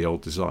to the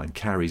old design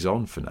carries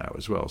on for now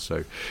as well.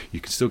 So you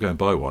can still go and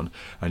buy one,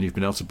 and you've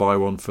been able to buy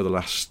one for the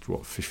last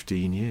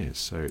 15 years.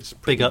 So it's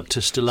pretty, Big up to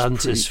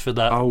Stellantis for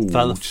that old.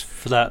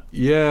 for that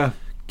Yeah.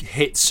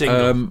 hit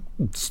single.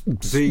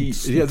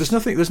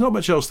 There's not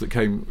much else that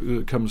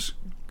comes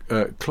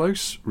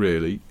close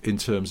really in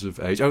terms of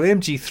age. Oh, the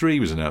MG3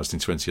 was announced in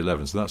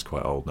 2011, so that's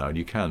quite old now, and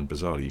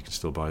bizarrely you can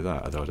still buy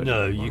that. Although I don't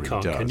know No, you if it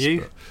can't. really Can does, you?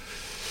 but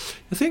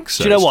I think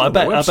so. Do you know what?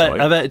 It's still on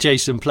the I website. bet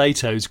Jason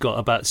Plato's got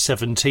about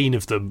 17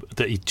 of them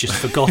that he just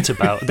forgot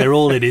about. They're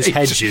all in his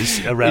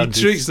hedges around.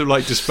 He treats them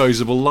like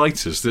disposable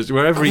lighters.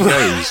 Wherever he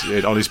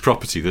goes on his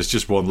property, there's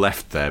just one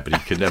left there, but he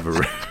can never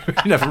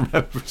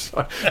remember.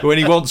 When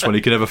he wants one,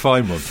 he can never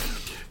find one.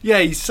 Yeah,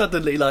 he's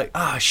suddenly like,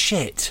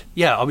 shit.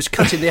 Yeah, I was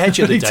cutting the hedge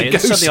the other Need to day, go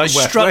and suddenly I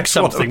somewhere. struck Where's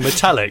one of something them?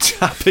 metallic.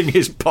 Tapping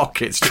his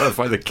pockets trying to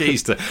find the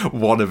keys to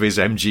one of his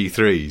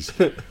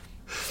MG3s.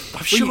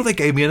 I'm sure they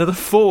gave me another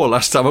 4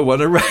 last time I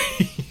won a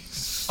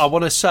race. I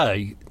want to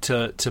say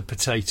to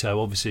Potato,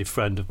 obviously a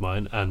friend of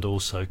mine and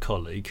also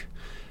colleague,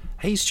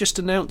 he's just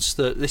announced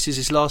that this is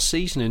his last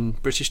season in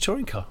British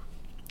Touring Car.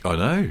 I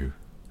know.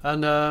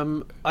 And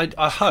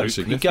I hope he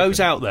significant. goes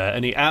out there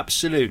and he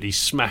absolutely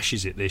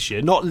smashes it this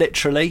year. Not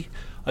literally.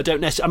 I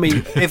don't necessarily. I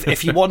mean,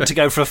 if you want to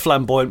go for a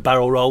flamboyant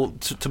barrel roll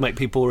to make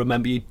people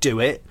remember you, do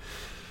it.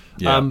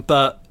 Yeah.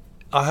 But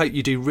I hope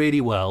you do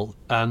really well.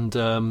 And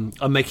I'm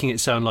making it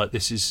sound like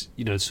this is,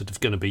 sort of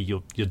going to be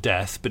your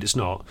death, but it's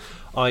not.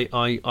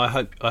 I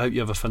hope you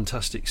have a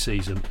fantastic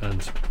season,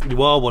 and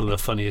you are one of the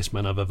funniest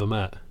men I've ever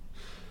met.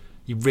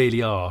 You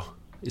really are.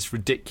 It's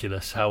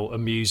ridiculous how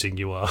amusing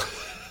you are.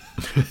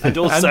 And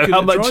also And good how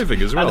at much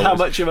driving as well. and how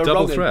much of a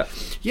Double wrong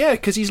threat. Yeah,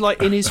 because he's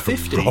like in his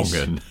 50s.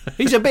 Wrong-un.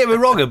 He's a bit of a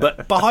wronger,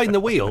 but behind the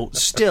wheel,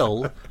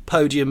 still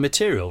podium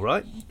material,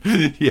 right?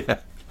 Yeah.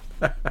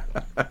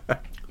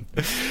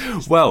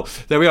 Well,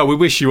 there we are. We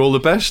wish you all the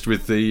best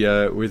with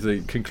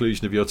the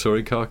conclusion of your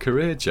touring car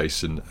career,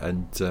 Jason,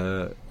 and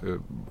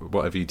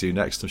whatever you do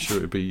next. I'm sure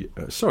it'll be.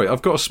 Sorry,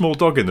 I've got a small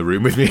dog in the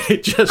room with me.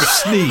 It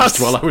just sneezed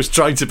while I was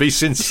trying to be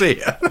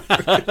sincere.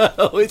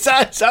 Oh, is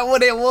that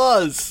what it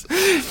was?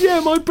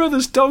 Yeah, my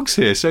brother's dog's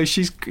here, so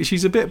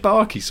she's a bit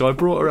barky. So I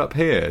brought her up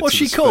here. What's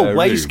to she the called? spare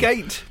room.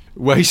 Wastegate?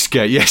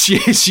 Wastegate, yes, she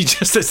is. She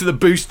just the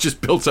boost just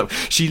built up.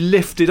 She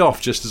lifted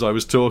off just as I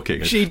was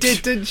talking. She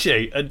did, didn't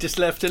she? And just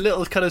left a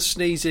little kind of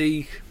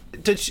sneezy.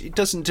 She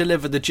doesn't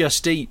deliver the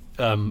Just Eat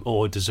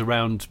orders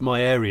around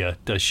my area,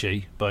 does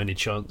she? By any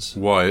chance?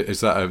 Why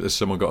is that? Has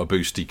someone got a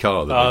boosty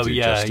car that they do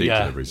Just Eat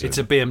deliveries in? It's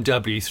a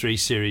BMW 3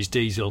 Series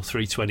diesel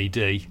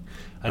 320D,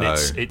 and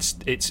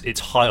it's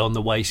high on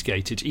the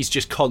wastegate. He's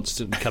just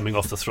constantly coming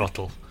off the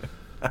throttle,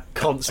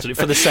 constantly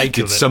for the sake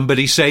Did of it.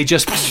 somebody say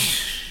just?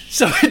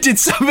 So did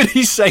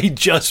somebody say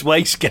just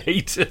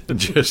wastegate?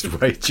 just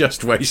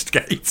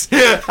wastegate.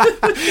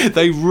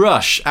 They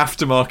rush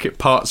aftermarket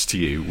parts to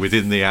you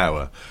within the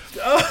hour.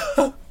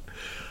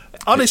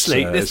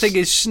 Honestly, It's, the thing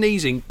is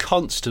sneezing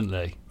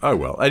constantly. Oh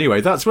well.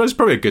 Anyway, it's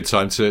probably a good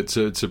time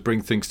to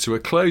bring things to a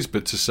close.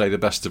 But to say the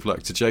best of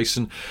luck to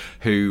Jason,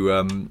 who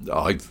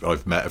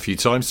I've met a few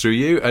times through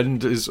you,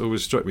 and has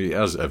always struck me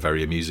as a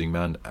very amusing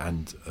man,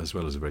 and as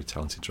well as a very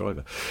talented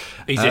driver.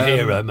 He's a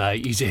hero,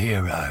 mate. He's a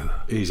hero.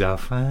 He's our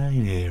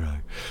fine hero.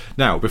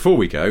 Now, before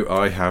we go,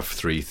 I have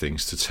 3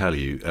 things to tell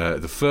you.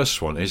 The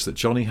first one is that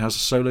Johnny has a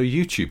solo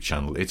YouTube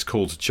channel. It's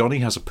called Johnny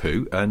Has a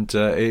Poo, and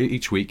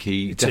each week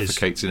he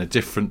defecates in a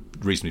different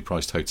reasonably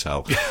priced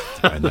hotel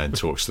and then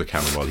talks to the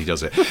camera while he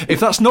does it.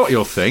 If that's not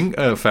your thing,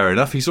 fair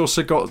enough. He's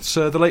also got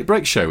The Late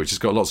Break Show, which has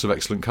got lots of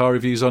excellent car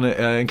reviews on it,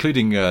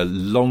 including a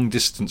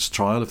long-distance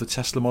trial of the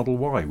Tesla Model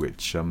Y,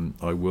 which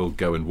I will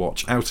go and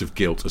watch out of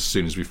guilt as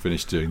soon as we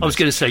finish doing this. I was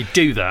going to say,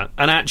 do that.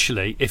 And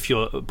actually,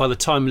 by the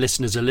time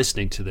listeners are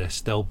listening to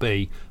this, there'll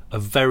be a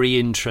very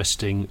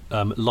interesting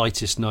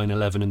lightest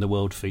 911 in the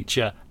world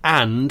feature,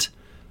 and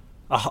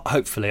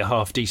hopefully a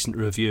half-decent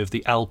review of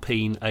the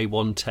Alpine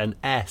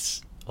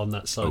A110S on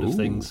that side of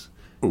things.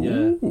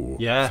 Ooh,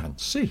 yeah.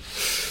 Fancy.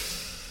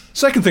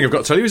 Second thing I've got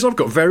to tell you is I've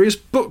got various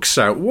books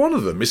out. One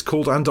of them is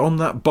called And On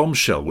That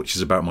Bombshell, which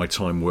is about my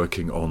time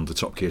working on the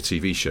Top Gear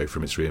TV show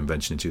from its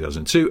reinvention in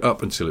 2002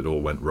 up until it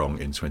all went wrong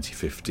in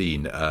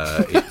 2015.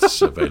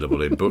 It's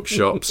available in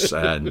bookshops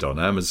and on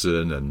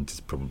Amazon,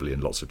 and probably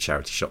in lots of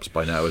charity shops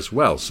by now as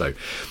well. So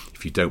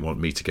if you don't want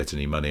me to get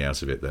any money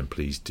out of it, then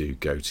please do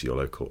go to your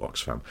local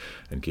Oxfam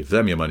and give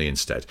them your money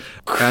instead.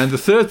 And the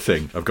third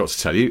thing I've got to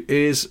tell you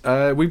is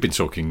we've been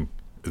talking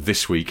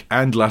this week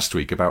and last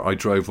week about I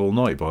Drove All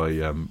Night by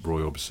Roy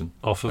Orbison.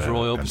 Off of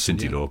Roy Orbison. And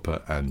Cyndi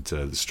Lauper and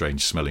the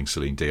strange-smelling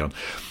Celine Dion.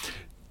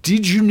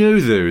 Did you know,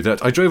 though,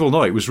 that I Drove All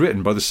Night was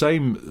written by the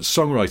same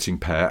songwriting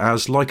pair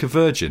as Like a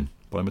Virgin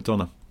by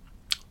Madonna?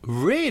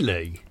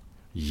 Really?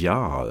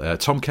 Yeah.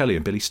 Tom Kelly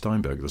and Billy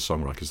Steinberg are the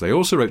songwriters. They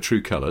also wrote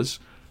True Colours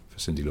for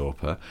Cyndi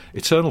Lauper,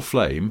 Eternal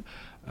Flame,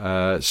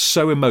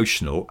 So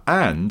emotional,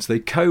 and they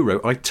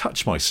co-wrote I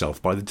Touch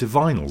Myself by the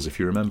Divinyls, if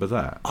you remember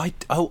that. I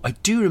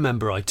do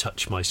remember I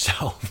Touch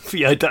Myself.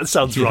 Yeah, that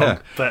sounds wrong,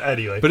 but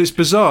anyway. But it's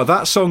bizarre,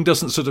 that song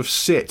doesn't sort of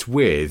sit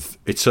with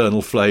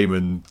Eternal Flame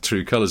and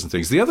True Colours and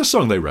things. The other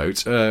song they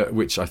wrote,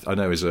 which I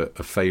know is a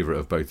favourite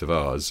of both of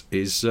ours,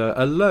 is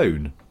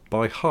Alone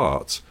by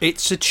Heart.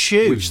 It's a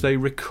tune which they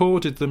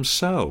recorded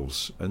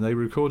themselves, and they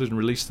recorded and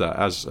released that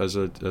as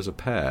a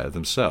pair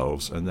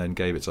themselves, and then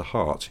gave it to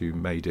Heart, who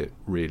made it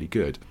really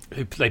good.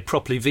 They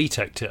properly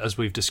VTEC'd it, as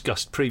we've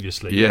discussed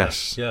previously.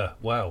 Yes. Yeah.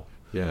 Wow.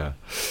 Yeah.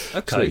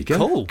 Okay, so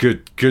cool.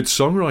 Good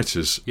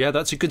songwriters. Yeah,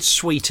 that's a good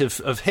suite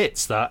of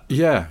hits, that.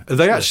 Yeah.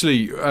 They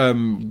actually,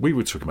 we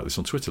were talking about this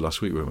on Twitter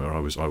last week, where I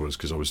was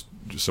because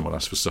someone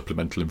asked for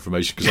supplemental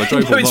information, because I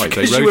drove all night.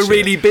 They wrote you were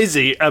really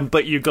busy,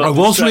 but you got I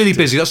was distracted. really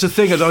busy. That's the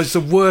thing. And it's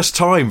the worst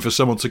time for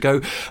someone to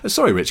go,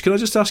 sorry, Rich, can I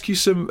just ask you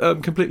some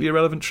completely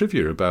irrelevant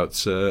trivia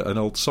about an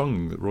old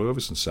song that Roy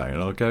Orbison sang?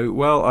 And I'll go,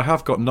 well, I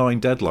have got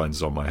 9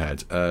 deadlines on my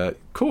head. Of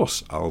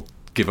course, I'll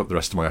give up the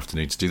rest of my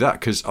afternoon to do that,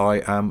 because I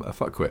am a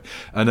fuckwit.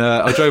 And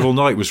I Drove All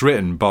Night was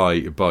written by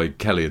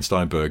Kelly and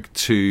Steinberg.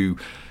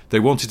 They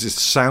wanted it to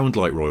sound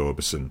like Roy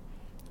Orbison,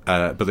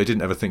 but they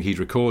didn't ever think he'd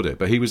record it.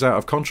 But he was out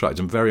of contract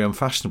and very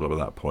unfashionable at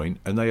that point,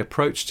 and they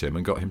approached him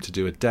and got him to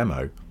do a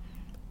demo,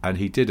 and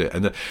he did it.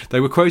 And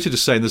they were quoted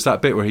as saying, there's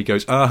that bit where he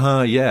goes,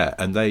 yeah,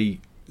 and they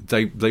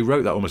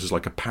wrote that almost as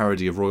like a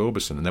parody of Roy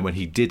Orbison, and then when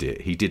he did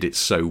it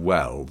so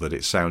well that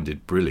it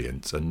sounded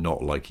brilliant and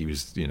not like he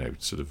was,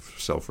 sort of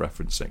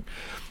self-referencing.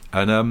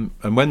 And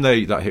when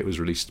that hit was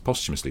released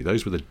posthumously,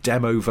 those were the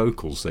demo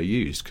vocals they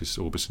used, because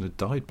Orbison had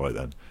died by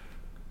then.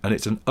 And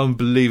it's an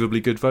unbelievably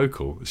good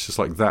vocal. It's just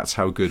like, that's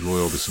how good Roy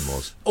Orbison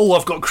was. Oh,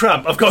 I've got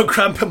cramp. I've got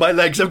cramp in my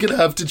legs. I'm going to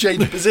have to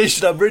change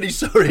position. I'm really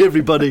sorry,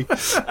 everybody.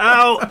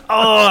 Ow.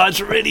 Oh, it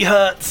really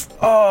hurts.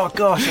 Oh,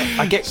 gosh.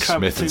 I get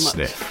cramp Smith too and much.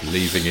 Sniff,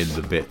 leaving in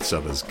the bits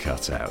others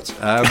cut out.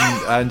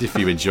 And if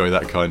you enjoy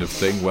that kind of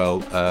thing,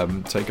 well,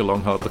 take a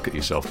long, hard look at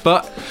yourself.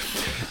 But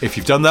if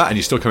you've done that and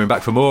you're still coming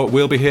back for more,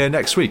 we'll be here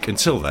next week.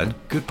 Until then,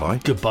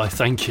 goodbye. Goodbye.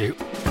 Thank you.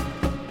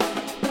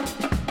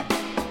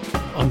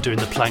 I'm doing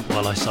the plank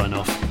while I sign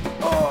off.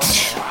 Oh.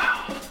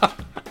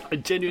 I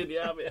genuinely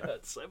am. It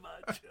hurts so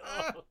much.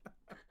 Oh.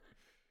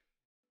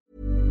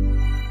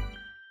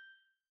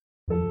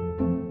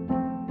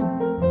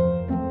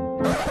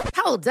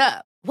 Hold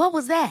up. What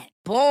was that?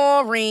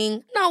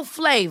 Boring. No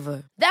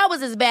flavor. That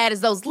was as bad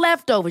as those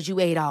leftovers you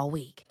ate all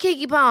week.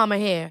 Keke Palmer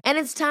here, and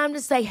it's time to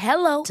say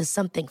hello to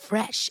something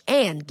fresh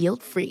and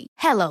guilt-free.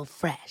 Hello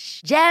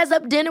Fresh. Jazz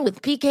up dinner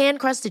with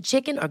pecan-crusted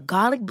chicken or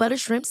garlic butter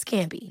shrimp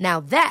scampi. Now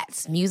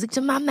that's music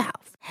to my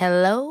mouth.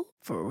 Hello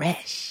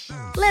Fresh.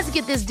 Let's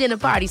get this dinner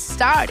party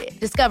started.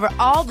 Discover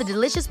all the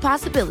delicious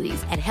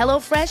possibilities at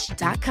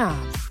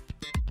HelloFresh.com.